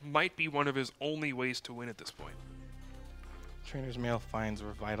that might be one of his only ways to win at this point. Trainer's Mail finds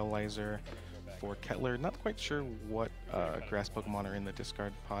Revitalizer for Kettler. Not quite sure what grass Pokemon are in the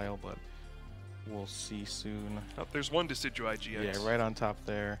discard pile, but we'll see soon. Oh, there's one Decidueye GX. Yeah, right on top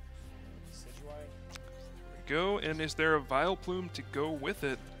there. Go, and is there a Vileplume to go with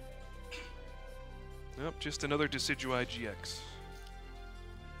it? Nope, just another Decidueye GX.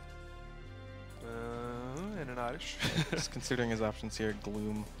 And an Oddish. Just considering his options here,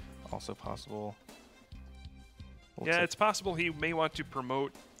 Gloom also possible. Yeah, it's possible he may want to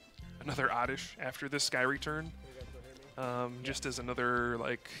promote another Oddish after this Sky Return. Just as another,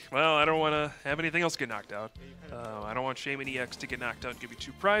 like, well, I don't want to have anything else get knocked out. I don't want Shaman EX to get knocked out and give you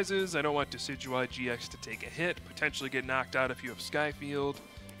 2 prizes. I don't want Decidueye GX to take a hit, potentially get knocked out if you have Skyfield.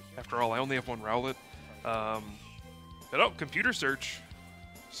 After all, I only have 1 Rowlet. But oh, Computer Search.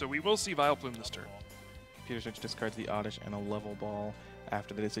 So we will see Vileplume this turn. Computer Search discards the Oddish and a level ball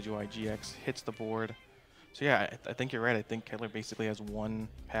after the Decidueye GX hits the board. So yeah, I think you're right. I think Kettler basically has one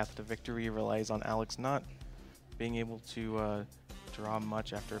path to victory. Relies on Alex not being able to draw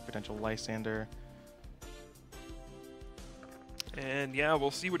much after a potential Lysander. And yeah,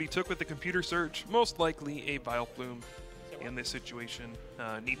 we'll see what he took with the Computer Search. Most likely a Vileplume in this situation.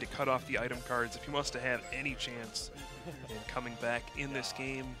 Need to cut off the item cards if he wants to have any chance in coming back in this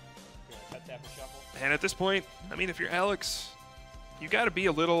game. And at this point, I mean, if you're Alex, you got to be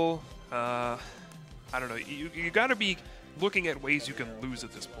a little, I don't know, you got to be looking at ways you can lose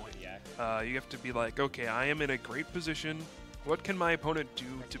at this point. You have to be like, okay, I am in a great position. What can my opponent do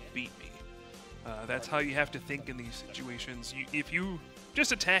to beat me? That's how you have to think in these situations. If you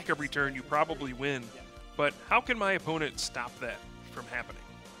just attack every turn, you probably win. But how can my opponent stop that from happening?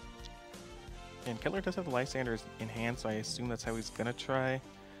 And Kettler does have the Lysanders in hand, so I assume that's how he's going to try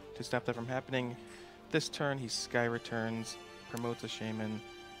to stop that from happening. This turn, he Sky Returns, promotes a Shaman.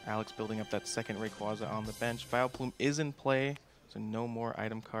 Alex building up that second Rayquaza on the bench. Vileplume is in play, so no more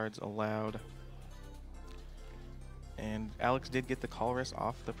item cards allowed. And Alex did get the Colress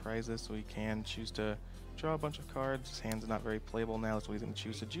off the prizes, so he can choose to draw a bunch of cards. His hand's not very playable now, so he's going to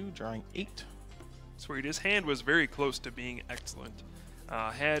choose to do, drawing 8. Sweet. His hand was very close to being excellent.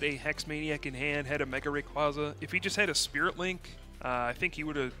 Had a Hex Maniac in hand, had a Mega Rayquaza. If he just had a Spirit Link, I think he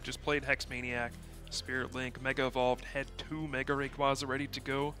would have just played Hex Maniac, Spirit Link, Mega Evolved, had 2 Mega Rayquaza ready to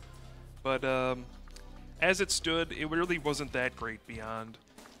go. But as it stood, it really wasn't that great beyond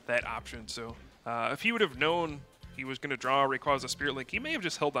that option. So if he would have known he was going to draw a Rayquaza Spirit Link, he may have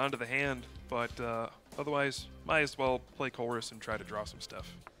just held on to the hand. But otherwise, might as well play Colress and try to draw some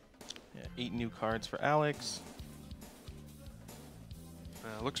stuff. Yeah, 8 new cards for Alex.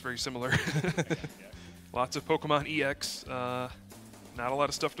 Looks very similar. Lots of Pokemon EX. Not a lot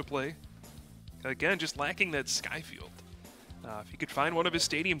of stuff to play. Again, just lacking that Skyfield. If he could find one of his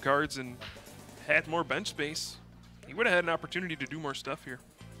stadium cards and had more bench space, he would have had an opportunity to do more stuff here.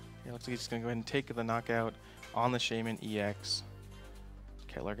 Yeah, looks like he's just going to go ahead and take the knockout on the Shaman EX.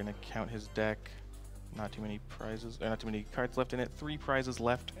 Kettler going to count his deck. Not too many prizes, or not too many cards left in it. 3 prizes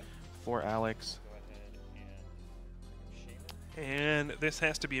left for Alex. And this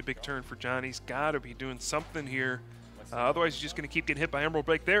has to be a big turn for John. He's got to be doing something here. Otherwise, he's just going to keep getting hit by Emerald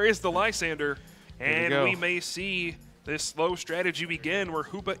Break. There is the Lysander. And we may see this slow strategy begin where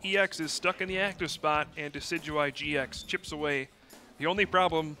Hoopa EX is stuck in the active spot and Decidueye GX chips away. The only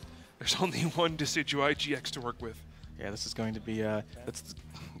problem, there's only one Decidueye GX to work with. Yeah, this is going to be that's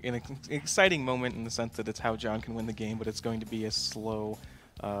an exciting moment in the sense that it's how John can win the game, but it's going to be a slow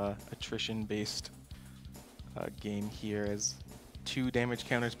attrition-based game here, as 2 damage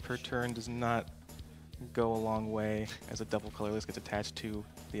counters per turn does not go a long way as a double colorless gets attached to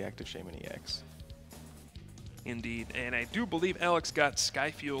the active Shaman EX. Indeed, and I do believe Alex got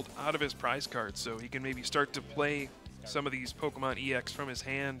Skyfield out of his prize card, so he can maybe start to play some of these Pokemon EX from his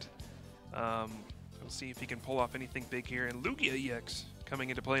hand. We'll see if he can pull off anything big here. And Lugia EX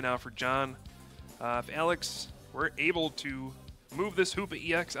coming into play now for John. If Alex were able to move this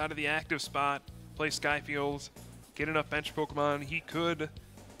Hoopa EX out of the active spot, play Skyfield, get enough bench Pokemon, he could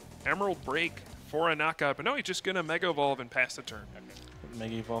Emerald Break for a knockout. But no, he's just going to Mega Evolve and pass the turn.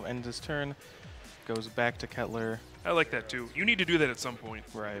 Mega Evolve ends his turn. Goes back to Kettler. I like that too. You need to do that at some point.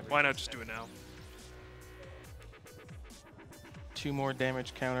 Right. Why not just do it now? 2 more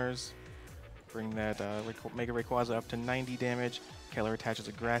damage counters. Bring that Mega Rayquaza up to 90 damage. Kettler attaches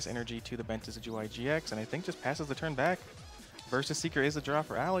a Grass Energy to the bent Decidueye GX, and I think just passes the turn back. Versus Seeker is a draw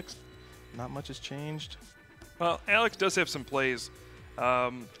for Alex. Not much has changed. Well, Alex does have some plays.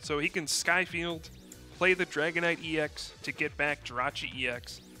 So he can Skyfield, play the Dragonite EX to get back Jirachi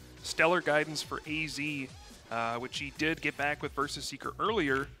EX. Stellar Guidance for AZ which he did get back with Versus Seeker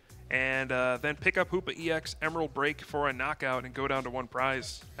earlier, and then pick up Hoopa EX Emerald Break for a knockout and go down to 1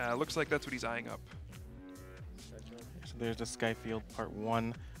 prize. Looks like that's what he's eyeing up. So there's the Skyfield Part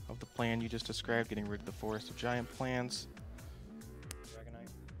 1 of the plan you just described, getting rid of the Forest of Giant plans.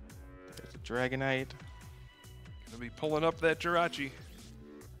 There's a Dragonite. Gonna be pulling up that Jirachi.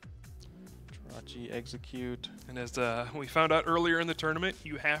 Jirachi, execute. And as we found out earlier in the tournament,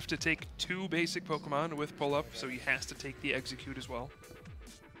 you have to take 2 basic Pokemon with pull-up, so he has to take the execute as well.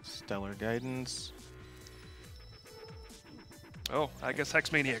 Stellar Guidance. Oh, I guess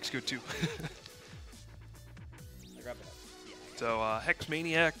Hex Maniac's good too. So Hex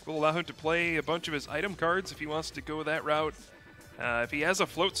Maniac will allow him to play a bunch of his item cards if he wants to go that route. If he has a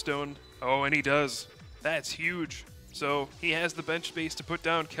Float Stone, oh, and he does, that's huge. So he has the bench space to put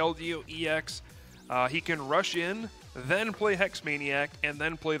down Keldeo EX. He can rush in, then play Hex Maniac, and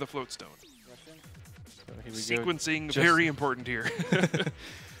then play the Float Stone. So sequencing very important here.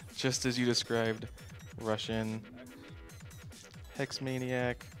 Just as you described, rush in, Hex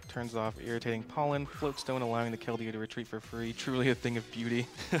Maniac, turns off irritating pollen, Float Stone allowing the Keldeo to retreat for free. Truly a thing of beauty.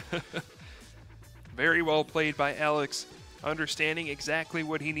 Very well played by Alex, understanding exactly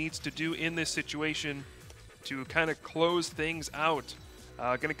what he needs to do in this situation to kind of close things out.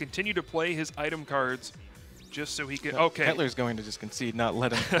 Going to continue to play his item cards just so he can... Okay. Kettler's going to just concede, not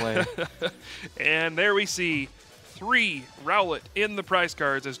let him play. And there we see 3 Rowlet in the prize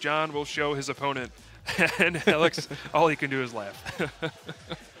cards as John will show his opponent. And Alex, all he can do is laugh.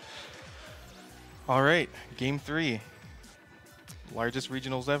 All right, game 3. Largest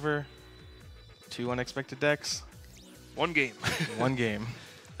regionals ever. 2 unexpected decks. 1 game. 1 game.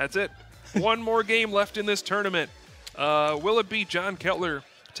 That's it. 1 more game left in this tournament. Will it be John Kettler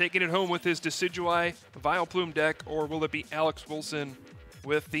taking it home with his Decidueye Vileplume deck, or will it be Alex Wilson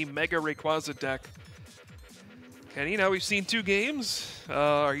with the Mega Rayquaza deck? Kenny, now we've seen 2 games.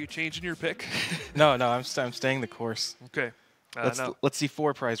 Are you changing your pick? No, I'm staying the course. Okay. Let's see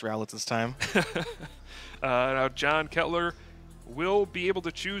 4 prize Rowlets this time. Now John Kettler will be able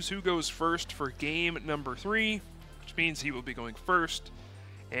to choose who goes first for game number 3, which means he will be going first,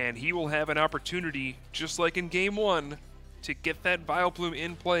 and he will have an opportunity, just like in game 1, to get that Vileplume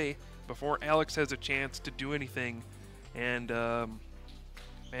in play before Alex has a chance to do anything. And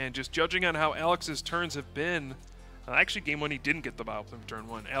just judging on how Alex's turns have been, actually game 1 he didn't get the Vileplume turn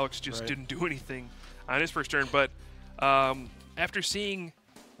 1. Alex just didn't do anything on his first turn, but after seeing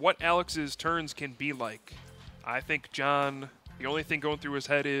what Alex's turns can be like, I think John, the only thing going through his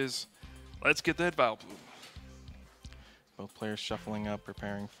head is, let's get that Vileplume. Both players shuffling up,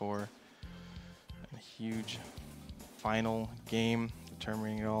 preparing for a huge final game,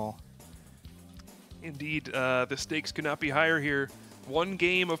 determining it all. Indeed, the stakes could not be higher here. 1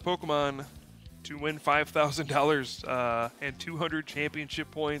 game of Pokemon to win $5,000 and 200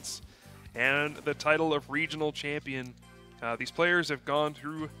 championship points and the title of regional champion. These players have gone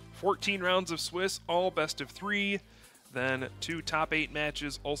through 14 rounds of Swiss, all best of 3, then 2 top 8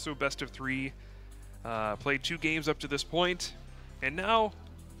 matches, also best of 3. Played 2 games up to this point, and now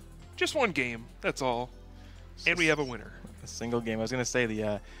just 1 game, that's all. And we have a winner. A single game. I was going to say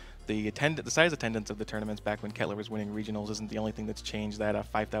the size attendance of the tournaments back when Kettler was winning regionals isn't the only thing that's changed. That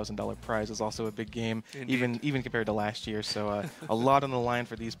 $5,000 prize is also a big game, even compared to last year. So a lot on the line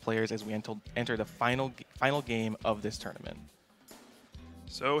for these players as we enter the final game of this tournament.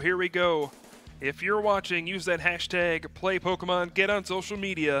 So here we go. If you're watching, use that hashtag #PlayPokemon. Get on social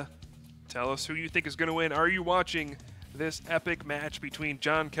media. Tell us who you think is going to win. Are you watching this epic match between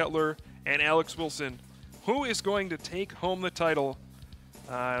John Kettler and Alex Wilson? Who is going to take home the title?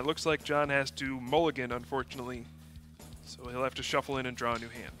 It looks like John has to mulligan, unfortunately. So he'll have to shuffle in and draw a new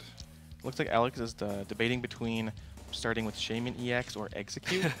hand. Looks like Alex is debating between starting with Shaman EX or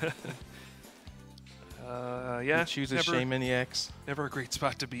Execute. Yeah. He chooses Shaman EX. Never a great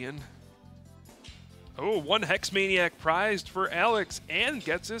spot to be in. Oh, 1 Hex Maniac prized for Alex, and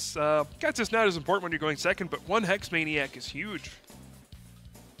gets us not as important when you're going second, but 1 Hex Maniac is huge.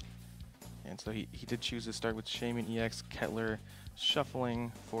 And so he did choose to start with Shaman EX. Kettler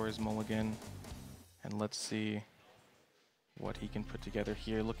shuffling for his mulligan. And let's see what he can put together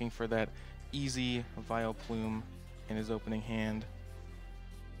here. Looking for that easy Vileplume in his opening hand.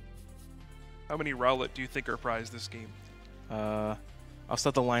 How many Rowlet do you think are prized this game? I'll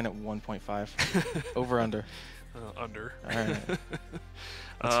set the line at 1.5. Over, under. Under. All right.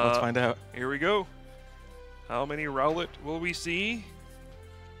 Let's find out. Here we go. How many Rowlet will we see?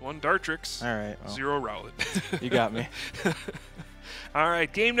 1 Dartrix. All right. Well, 0 Rowlet. You got me. All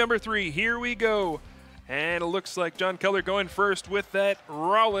right, game number 3. Here we go. And it looks like John Kettler going first with that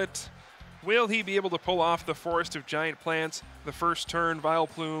Rowlet. Will he be able to pull off the Forest of Giant Plants, the first turn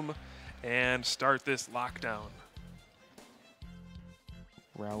Vileplume, and start this lockdown?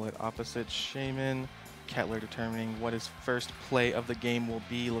 Rowlet opposite Shaman. Kettler determining what his first play of the game will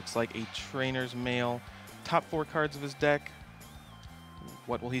be. Looks like a Trainer's Mail. Top 4 cards of his deck.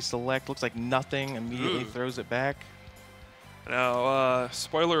 What will he select? Looks like nothing. Immediately throws it back. Now,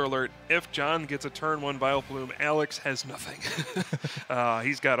 spoiler alert, if John gets a turn 1 Vileplume, Alex has nothing.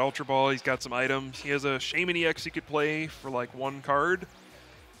 He's got Ultra Ball, he's got some items. He has a Shaman EX he could play for like 1 card,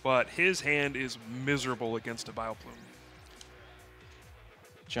 but his hand is miserable against a Vileplume.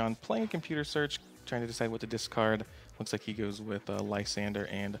 John playing a computer search, trying to decide what to discard. Looks like he goes with Lysander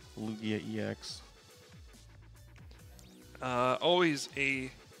and Lugia EX. Always a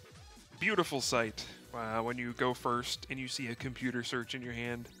beautiful sight when you go first and you see a computer search in your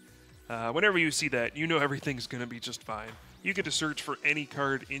hand. Whenever you see that, you know everything's going to be just fine. You get to search for any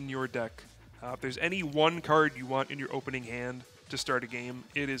card in your deck. If there's any one card you want in your opening hand to start a game,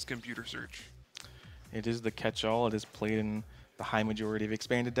 it is computer search. It is the catch-all. It is played in the high majority of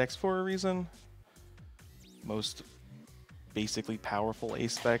expanded decks for a reason. Most basically powerful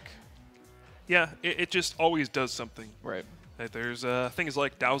ace spec. Yeah, it just always does something. Right. There's things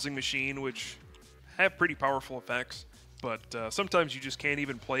like Dowsing Machine, which have pretty powerful effects, but sometimes you just can't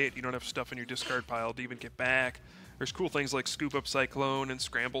even play it. You don't have stuff in your discard pile to even get back. There's cool things like Scoop Up Cyclone and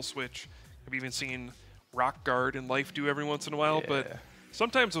Scramble Switch. I've even seen Rock Guard and Life do every once in a while, but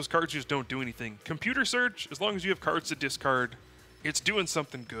sometimes those cards just don't do anything. Computer Search, as long as you have cards to discard, it's doing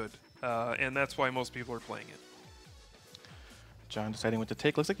something good, and that's why most people are playing it. John deciding what to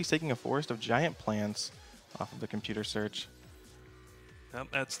take. Looks like he's taking a Forest of Giant Plants off of the computer search. Well,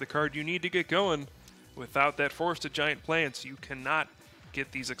 that's the card you need to get going. Without that Forest of Giant Plants, you cannot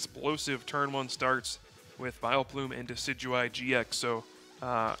get these explosive turn 1 starts with Vileplume and Decidueye GX. So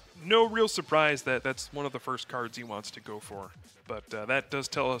no real surprise that that's one of the first cards he wants to go for. But that does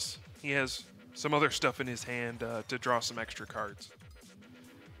tell us he has some other stuff in his hand to draw some extra cards.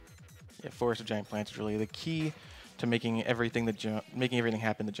 Yeah, Forest of Giant Plants is really the key to making everything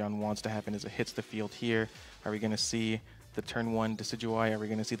happen that John wants to happen as it hits the field here. Are we going to see the turn 1 Decidueye? Are we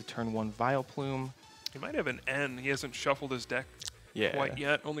going to see the turn 1 Vileplume? He might have an N. He hasn't shuffled his deck quite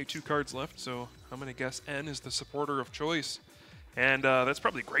yet. Only 2 cards left, so I'm going to guess N is the supporter of choice. And that's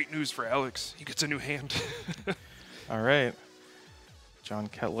probably great news for Alex. He gets a new hand. All right. John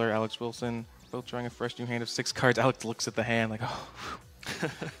Kettler, Alex Wilson, both drawing a fresh new hand of 6 cards. Alex looks at the hand like, oh.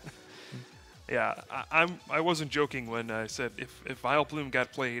 Yeah, I wasn't joking when I said if Vileplume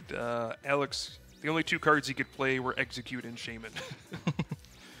got played, Alex, the only 2 cards he could play were Execute and Shaman.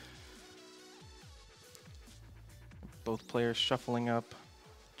 Both players shuffling up.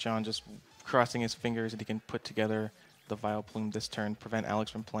 John just crossing his fingers that he can put together the Vileplume this turn, prevent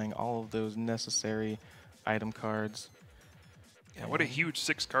Alex from playing all of those necessary item cards. Yeah, what a huge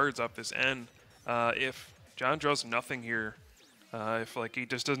 6 cards off this N. If John draws nothing here, if like he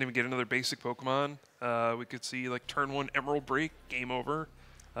just doesn't even get another basic Pokemon, we could see like turn 1 Emerald Break, game over.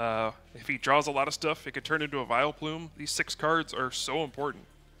 If he draws a lot of stuff, it could turn into a Vileplume. These 6 cards are so important.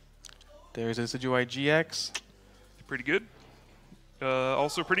 There's a Decidueye GX. Pretty good.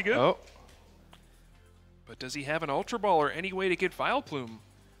 Also pretty good. Oh. But does he have an Ultra Ball or any way to get Vileplume?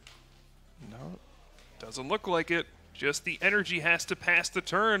 No. Doesn't look like it. Just the energy has to pass the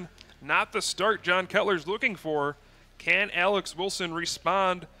turn, not the start John Kettler's looking for. Can Alex Wilson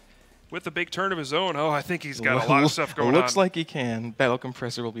respond with a big turn of his own? Oh, I think he's got a lot of stuff going on. Looks like he can. Battle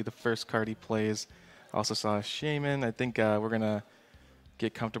Compressor will be the first card he plays. Also saw a Shaman. I think we're going to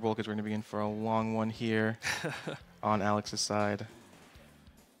get comfortable because we're going to be in for a long one here on Alex's side.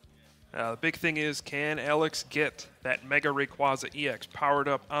 The big thing is, can Alex get that Mega Rayquaza EX powered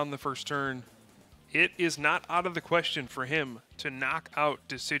up on the first turn? It is not out of the question for him to knock out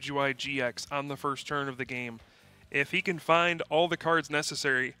Decidueye GX on the first turn of the game. If he can find all the cards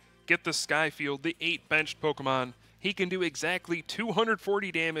necessary, get the Skyfield, the 8 benched Pokemon, he can do exactly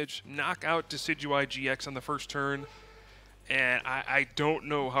 240 damage, knock out Decidueye GX on the first turn, and I don't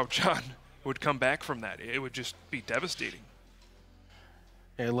know how John would come back from that. It would just be devastating.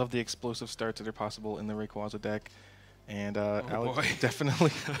 Yeah, I love the explosive starts that are possible in the Rayquaza deck, and Alex boy.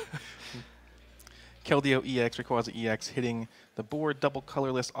 Definitely. Keldeo EX, Rayquaza EX hitting the board, double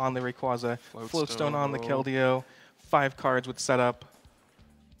colorless on the Rayquaza, Floatstone on the Keldeo, 5 cards with setup.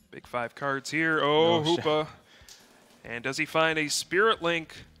 Big 5 cards here. Oh, Hoopa. And does he find a Spirit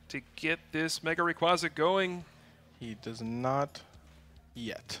Link to get this Mega Rayquaza going? He does not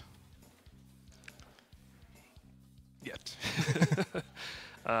yet.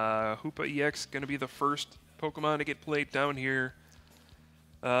 Hoopa EX going to be the first Pokemon to get played down here.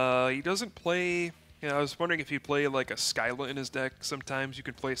 He doesn't play. I was wondering if he'd play like a Skyla in his deck. Sometimes you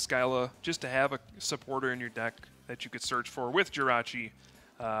can play Skyla just to have a supporter in your deck that you could search for with Jirachi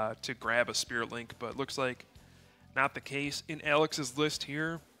to grab a Spirit Link, but looks like not the case in Alex's list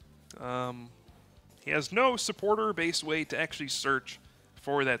here. He has no supporter-based way to actually search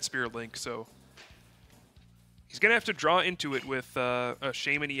for that Spirit Link, so he's going to have to draw into it with a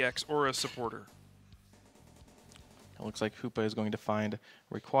Shaman EX or a supporter. It looks like Hoopa is going to find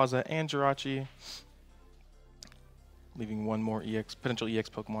Rayquaza and Jirachi, leaving one more potential EX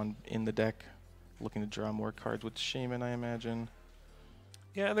Pokemon in the deck, looking to draw more cards with Shaman, I imagine.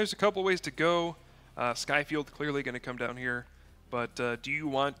 Yeah, there's a couple ways to go. Skyfield clearly going to come down here, but do you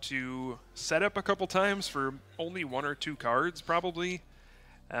want to set up a couple times for only 1 or 2 cards, probably?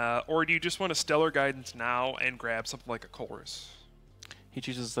 Or do you just want a Stellar Guidance now and grab something like a Colress? He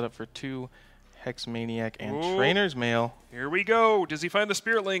chooses to set up for 2 Hex Maniac and Ooh. Trainer's Mail. Here we go. Does he find the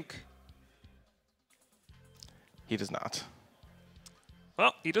Spirit Link? He does not.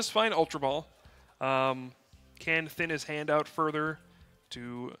 Well, he does find Ultra Ball. Can thin his hand out further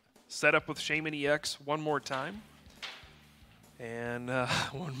to set up with Shaman EX one more time. And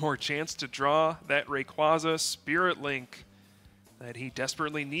one more chance to draw that Rayquaza Spirit Link that he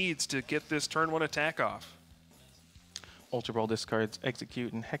desperately needs to get this turn 1 attack off. Ultra Ball discards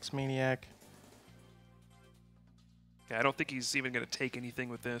Execute and Hex Maniac. Yeah, I don't think he's even going to take anything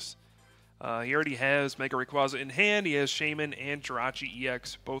with this. He already has Mega Rayquaza in hand. He has Shaman and Jirachi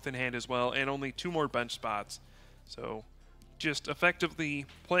EX both in hand as well, and only 2 more bench spots. So just effectively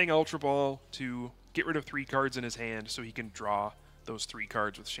playing Ultra Ball to get rid of 3 cards in his hand so he can draw those 3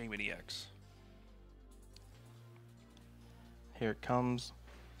 cards with Shaman EX. Here it comes.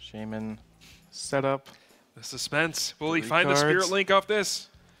 Shaman setup. The suspense. Will he 3 find cards. the Spirit Link off this?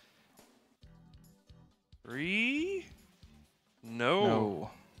 3? No.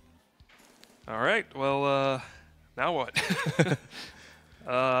 No. All right. Well, now what?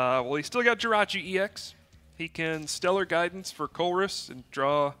 Well, he's still got Jirachi EX. He can Stellar Guidance for Colress and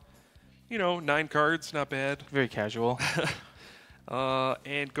draw, 9 cards. Not bad. Very casual.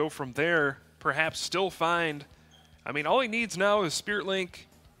 And go from there. Perhaps still find. I mean, all he needs now is Spirit Link,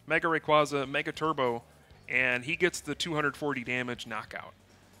 Mega Rayquaza, Mega Turbo, and he gets the 240 damage knockout.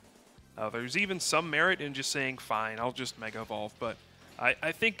 There's even some merit in just saying, fine, I'll just Mega Evolve. But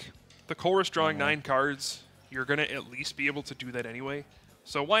I think the Colress drawing 9 cards, you're going to at least be able to do that anyway.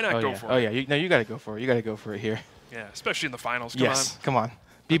 So why not go for it? Oh, yeah. You got to go for it. You got to go for it here. Yeah, especially in the finals. Come on. Come on.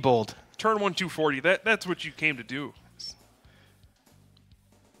 Be bold. Turn 1, 240. That's what you came to do.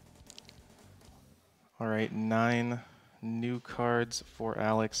 All right, 9 new cards for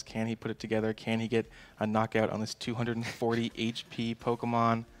Alex. Can he put it together? Can he get a knockout on this 240 HP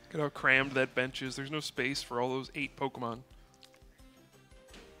Pokemon? Look at how crammed that bench is. There's no space for all those 8 Pokemon.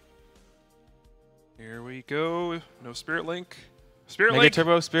 Here we go. No Spirit Link. Spirit Mega Link.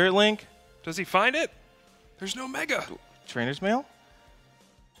 Turbo Spirit Link. Does he find it? There's no Mega. Trainer's Mail?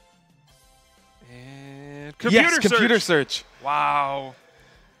 And Yes, Computer Search. Wow.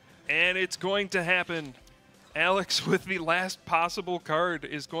 And it's going to happen. Alex, with the last possible card,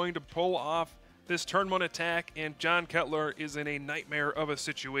 is going to pull off this turn 1 attack, and John Kettler is in a nightmare of a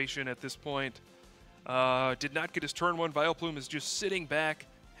situation at this point. Did not get his turn 1. Vileplume is just sitting back,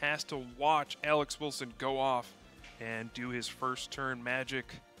 has to watch Alex Wilson go off and do his first turn magic.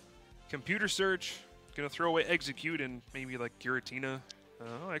 Computer Search, going to throw away Execute and maybe like Giratina.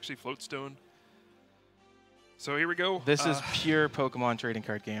 Actually Floatstone. So here we go. This is pure Pokemon trading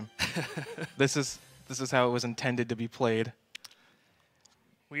card game. This is how it was intended to be played.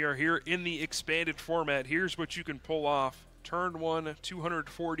 We are here in the expanded format. Here's what you can pull off. Turn 1,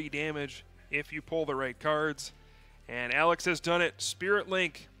 240 damage if you pull the right cards. And Alex has done it. Spirit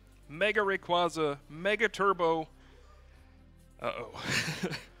Link, Mega Rayquaza, Mega Turbo. Uh-oh.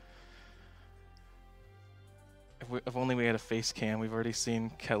 If only we had a face cam. We've already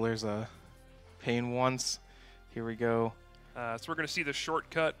seen Kettler's pain once. Here we go. So we're going to see the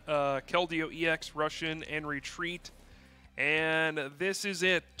shortcut, Keldeo EX, Russian, and Retreat. And this is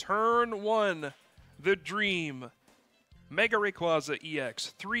it. Turn 1, the Dream. Mega Rayquaza EX,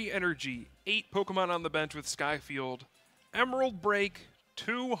 3 energy, 8 Pokemon on the bench with Skyfield. Emerald Break,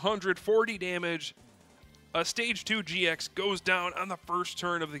 240 damage. A Stage 2 GX goes down on the first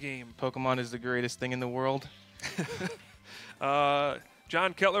turn of the game. Pokemon is the greatest thing in the world.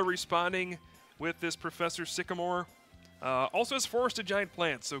 John Kettler responding with this Professor Sycamore. Also has Forested Giant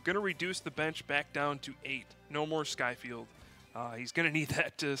Plants, so going to reduce the bench back down to 8. No more Skyfield. He's going to need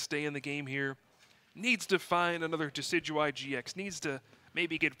that to stay in the game here. Needs to find another Decidueye GX. Needs to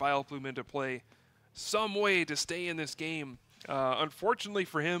maybe get Vileplume into play. Some way to stay in this game. Unfortunately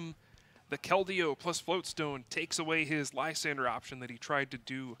for him, the Keldeo plus Floatstone takes away his Lysander option that he tried to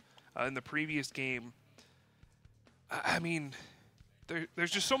do in the previous game. I mean,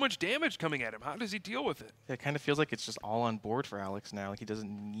 there's just so much damage coming at him. How does he deal with it? It kind of feels like it's just all on board for Alex now. Like he doesn't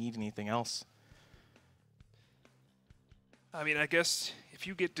need anything else. I mean, I guess if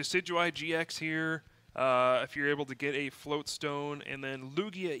you get Decidueye GX here, if you're able to get a Floatstone, and then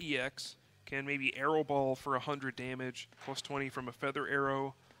Lugia EX can maybe Arrow Ball for 100 damage, plus 20 from a Feather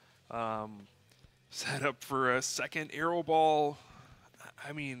Arrow. Set up for a second Arrow Ball.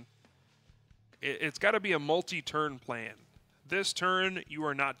 I mean, it's got to be a multi-turn plan. This turn, you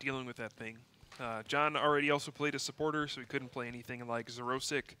are not dealing with that thing. John already also played a supporter, so he couldn't play anything like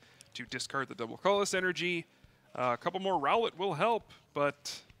Xerosic to discard the double colorless energy. A couple more Rowlet will help,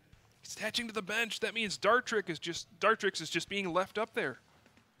 but he's attaching to the bench. That means Dartrix is just being left up there.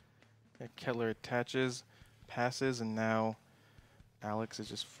 Yeah, Kettler attaches, passes, and now Alex is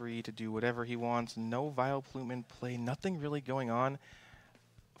just free to do whatever he wants. No Vileplume in play. Nothing really going on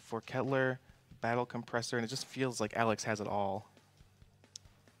for Kettler. Battle Compressor, and it just feels like Alex has it all.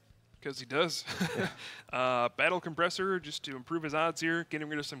 Because he does. Battle Compressor, just to improve his odds here, getting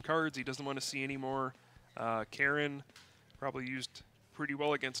rid of some cards he doesn't want to see anymore. Karen, probably used pretty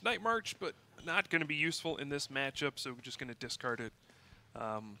well against Night March, but not going to be useful in this matchup, so we're just going to discard it.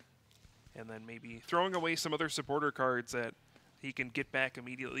 And then maybe throwing away some other supporter cards that he can get back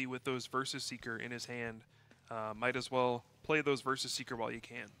immediately with those Versus Seeker in his hand. Might as well play those Versus Seeker while you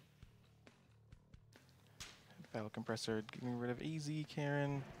can. Battle Compressor getting rid of AZ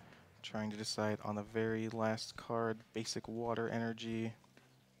Karen. Trying to decide on the very last card, basic water energy.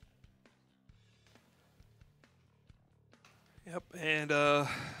 Yep, and I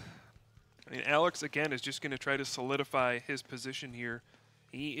mean, Alex, again, is just going to try to solidify his position here.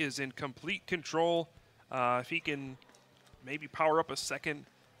 He is in complete control. If he can maybe power up a second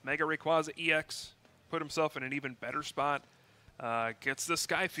Mega Rayquaza EX, put himself in an even better spot. Gets the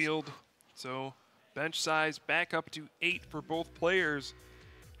Skyfield, so bench size back up to 8 for both players.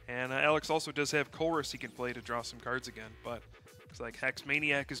 And Alex also does have Colress he can play to draw some cards again, but looks like Hex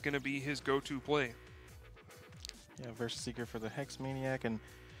Maniac is going to be his go-to play. Yeah, Versus Seeker for the Hex Maniac, and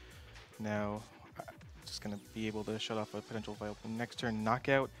now just going to be able to shut off a potential Vileplume. Next turn,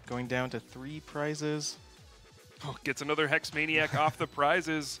 Knockout, going down to 3 prizes. Oh, gets another Hex Maniac off the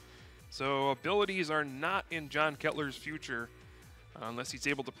prizes. So abilities are not in John Kettler's future, unless he's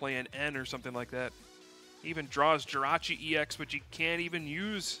able to play an N or something like that. Even draws Jirachi EX, which he can't even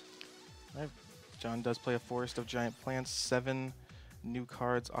use. Right. John does play a Forest of Giant Plants, 7 new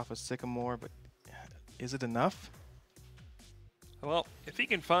cards off of Sycamore, but is it enough? Well, if he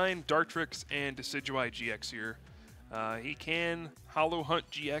can find Dartrix and Decidueye GX here, he can Hollow Hunt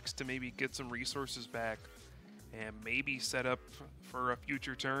GX to maybe get some resources back and maybe set up for a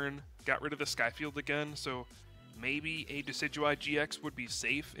future turn. Got rid of the Skyfield again, so maybe a Decidueye GX would be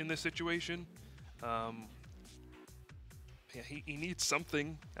safe in this situation. Yeah, he needs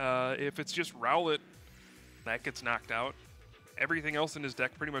something. If it's just Rowlet, that gets knocked out. Everything else in his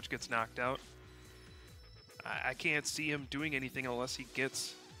deck pretty much gets knocked out. I can't see him doing anything unless he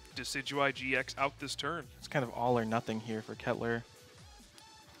gets Decidueye GX out this turn. It's kind of all or nothing here for Kettler.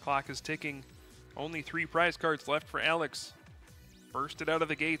 Clock is ticking. Only 3 prize cards left for Alex. Bursted out of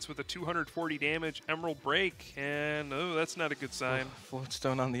the gates with a 240 damage Emerald Break, and oh, that's not a good sign. Oh,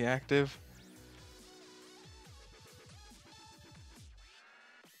 Floatstone on the active.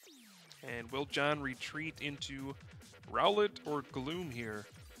 And will John retreat into Rowlet or Gloom here?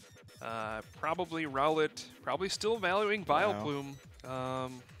 Probably Rowlet. Probably still valuing Vileplume.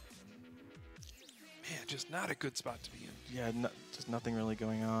 Man, just not a good spot to be in. Yeah, just nothing really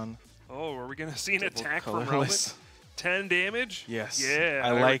going on. Oh, are we going to see an Double attack from colorless. Rowlet? 10 damage? Yes. Yeah,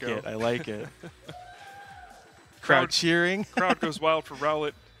 I like it. I like it. Crowd cheering. Crowd goes wild for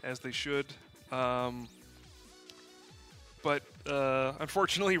Rowlet, as they should. But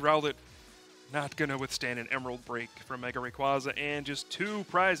unfortunately, Rowlet not going to withstand an Emerald Break from Mega Rayquaza, and just 2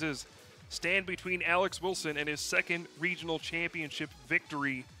 prizes stand between Alex Wilson and his 2nd regional championship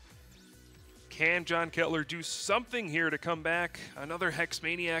victory. Can John Kettler do something here to come back? Another Hex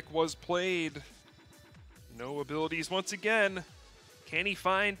Maniac was played. No abilities once again. Can he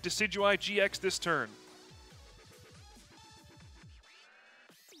find Decidueye GX this turn?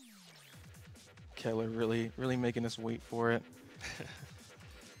 Kettler really making us wait for it.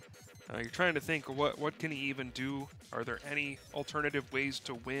 You're trying to think, what can he even do? Are there any alternative ways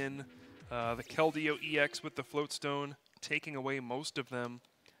to win? The Keldeo EX with the Floatstone, taking away most of them.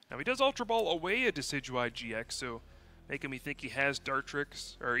 Now, he does Ultra Ball away a Decidueye GX, so making me think he has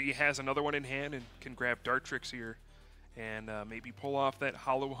Dartrix, or he has another one in hand and can grab Dartrix here and maybe pull off that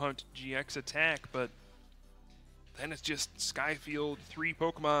Hollow Hunt GX attack, but then it's just Skyfield, 3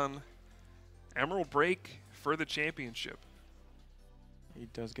 Pokemon, Emerald Break for the championship. He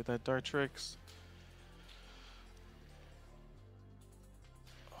does get that Dartrix.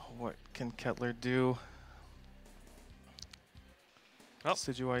 What can Kettler do? Oh.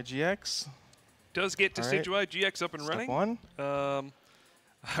 Decidueye GX. Does get Decidueye GX up and Step running. 1.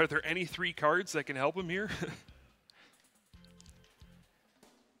 Are there any 3 cards that can help him here?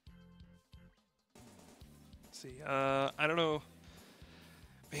 Let's see. I don't know.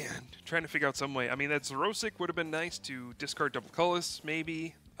 Man, trying to figure out some way. I mean, that Xerosic would have been nice to discard Double Colorless,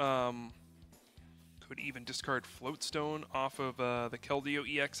 maybe. Could even discard Floatstone off of the Keldeo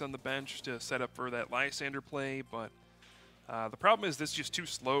EX on the bench to set up for that Lysander play, but the problem is this is just too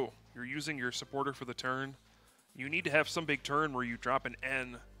slow. You're using your supporter for the turn. You need to have some big turn where you drop an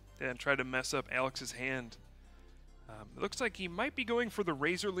N and try to mess up Alex's hand. It looks like he might be going for the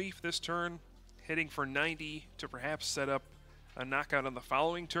Razor Leaf this turn, hitting for 90 to perhaps set up a knockout on the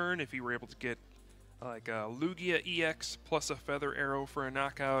following turn if he were able to get like a Lugia EX plus a Feather Arrow for a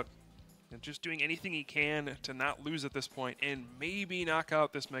knockout. And just doing anything he can to not lose at this point and maybe knock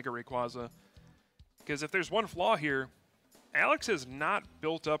out this Mega Rayquaza. Because if there's one flaw here, Alex has not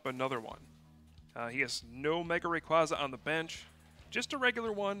built up another one. He has no Mega Rayquaza on the bench, just a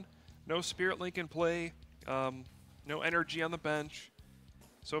regular one, no Spirit Link in play, no energy on the bench.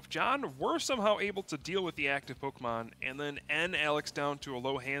 So if John were somehow able to deal with the active Pokemon and then N Alex down to a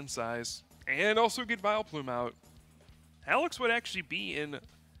low hand size and also get Vileplume out, Alex would actually be in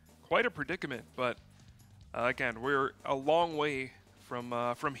quite a predicament, but again, we're a long way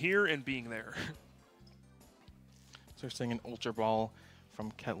from here and being there. So we're seeing an Ultra Ball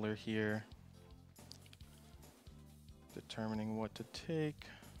from Kettler here. Determining what to take.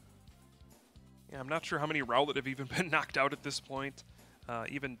 Yeah, I'm not sure how many Rowlet have even been knocked out at this point.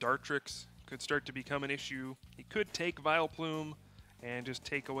 Even Dartrix could start to become an issue. He could take Vileplume and just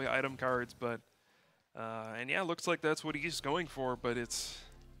take away item cards, but and yeah, looks like that's what he's going for, but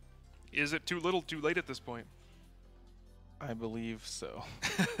is it too little too late at this point? I believe so.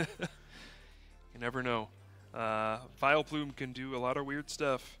 You never know. Vileplume can do a lot of weird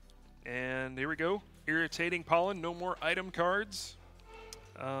stuff. And here we go. Irritating Pollen, no more item cards.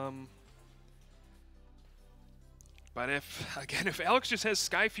 But if Alex just has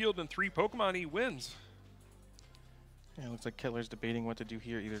Skyfield and 3 Pokemon, he wins. Yeah, it looks like Kettler's debating what to do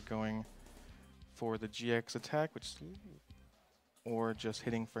here, either going for the GX attack, or just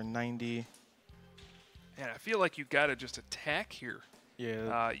hitting for 90. And I feel like you gotta just attack here.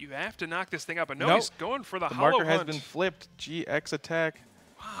 Yeah. You have to knock this thing up. But no, Nope. he's going for the The Hollow marker has Hunt. been flipped. GX attack.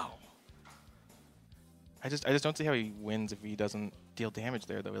 Wow. I just don't see how he wins if he doesn't deal damage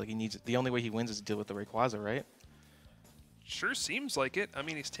there though. Like he needs, the only way he wins is to deal with the Rayquaza, right? Sure seems like it. I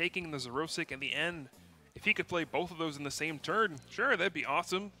mean, he's taking the Xerosic and the N. If he could play both of those in the same turn, sure, that'd be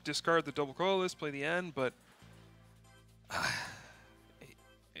awesome. Discard the Double Colorless, play the N, but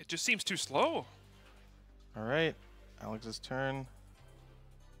it just seems too slow. All right, Alex's turn.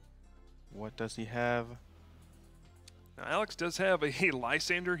 What does he have? Now, Alex does have a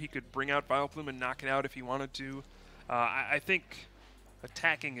Lysander. He could bring out Vileplume and knock it out if he wanted to. I think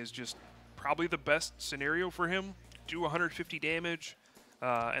attacking is just probably the best scenario for him. Do 150 damage,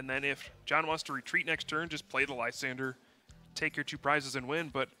 and then if John wants to retreat next turn, just play the Lysander, take your 2 prizes and win.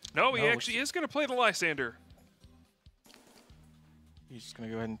 But no, he actually is going to play the Lysander. He's just going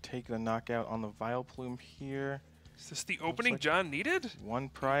to go ahead and take the knockout on the Vileplume here. Is this the opening like John needed? 1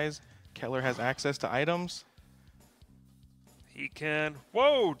 prize. Kettler has access to items. He can.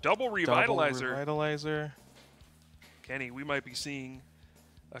 Whoa, double Revitalizer. Double Revitalizer. Kenny, we might be seeing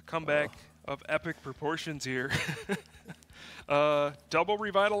a comeback of epic proportions here. Double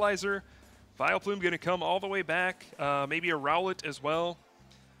Revitalizer. Vileplume going to come all the way back. Maybe a Rowlet as well.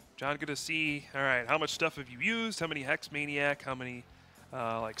 John going to see, all right, how much stuff have you used? How many Hex Maniac? How many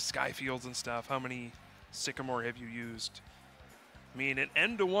like Skyfields and stuff? How many Sycamore have you used? I mean, an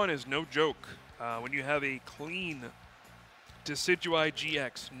N to 1 is no joke. When you have a clean Decidueye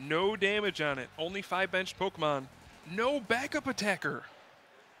GX, no damage on it, only 5 benched Pokemon, no backup attacker.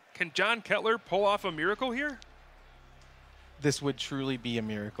 Can John Kettler pull off a miracle here? This would truly be a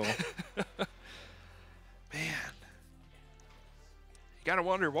miracle. Man. You gotta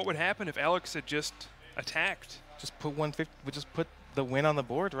wonder what would happen if Alex had just attacked. Just put 150. We just put the win on the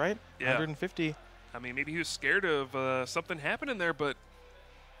board, right? Yeah. 150. I mean, maybe he was scared of something happening there, but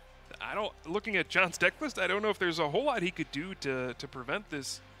looking at John's deck list, I don't know if there's a whole lot he could do to prevent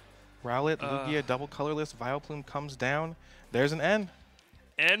this. Rowlet, Lugia, double colorless, Vileplume comes down. There's an N.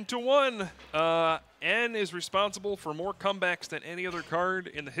 N to 1. N is responsible for more comebacks than any other card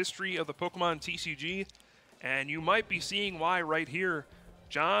in the history of the Pokemon TCG, and you might be seeing why right here.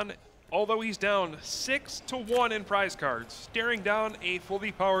 John, although he's down 6 to 1 in prize cards, staring down a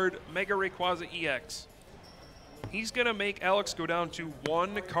fully powered Mega Rayquaza EX. He's going to make Alex go down to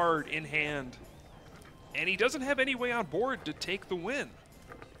 1 card in hand, and he doesn't have any way on board to take the win.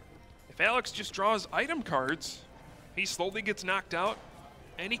 If Alex just draws item cards, he slowly gets knocked out,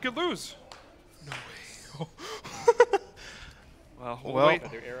 and he could lose. No way. Well,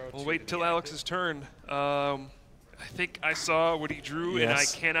 we'll wait till Alex's turn. I think I saw what he drew, and I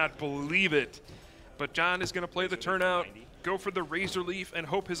cannot believe it. But John is going to play the turn out, go for the Razor Leaf, and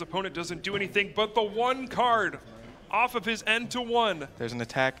hope his opponent doesn't do anything but the 1 card off of his N to 1. There's an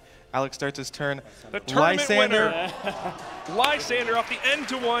attack. Alex starts his turn. The tournament winner, Lysander off the N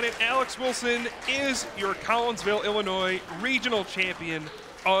to 1, and Alex Wilson is your Collinsville, Illinois regional champion.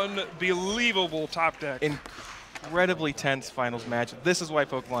 Unbelievable top deck. Incredibly tense finals match. This is why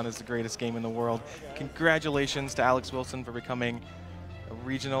Pokemon is the greatest game in the world. Congratulations to Alex Wilson for becoming a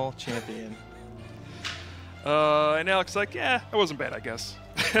regional champion. And Alex like, yeah, that wasn't bad, I guess.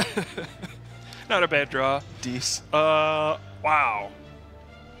 Not a bad draw. Dece. Wow.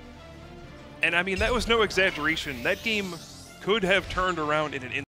 And I mean, that was no exaggeration. That game could have turned around in an instant.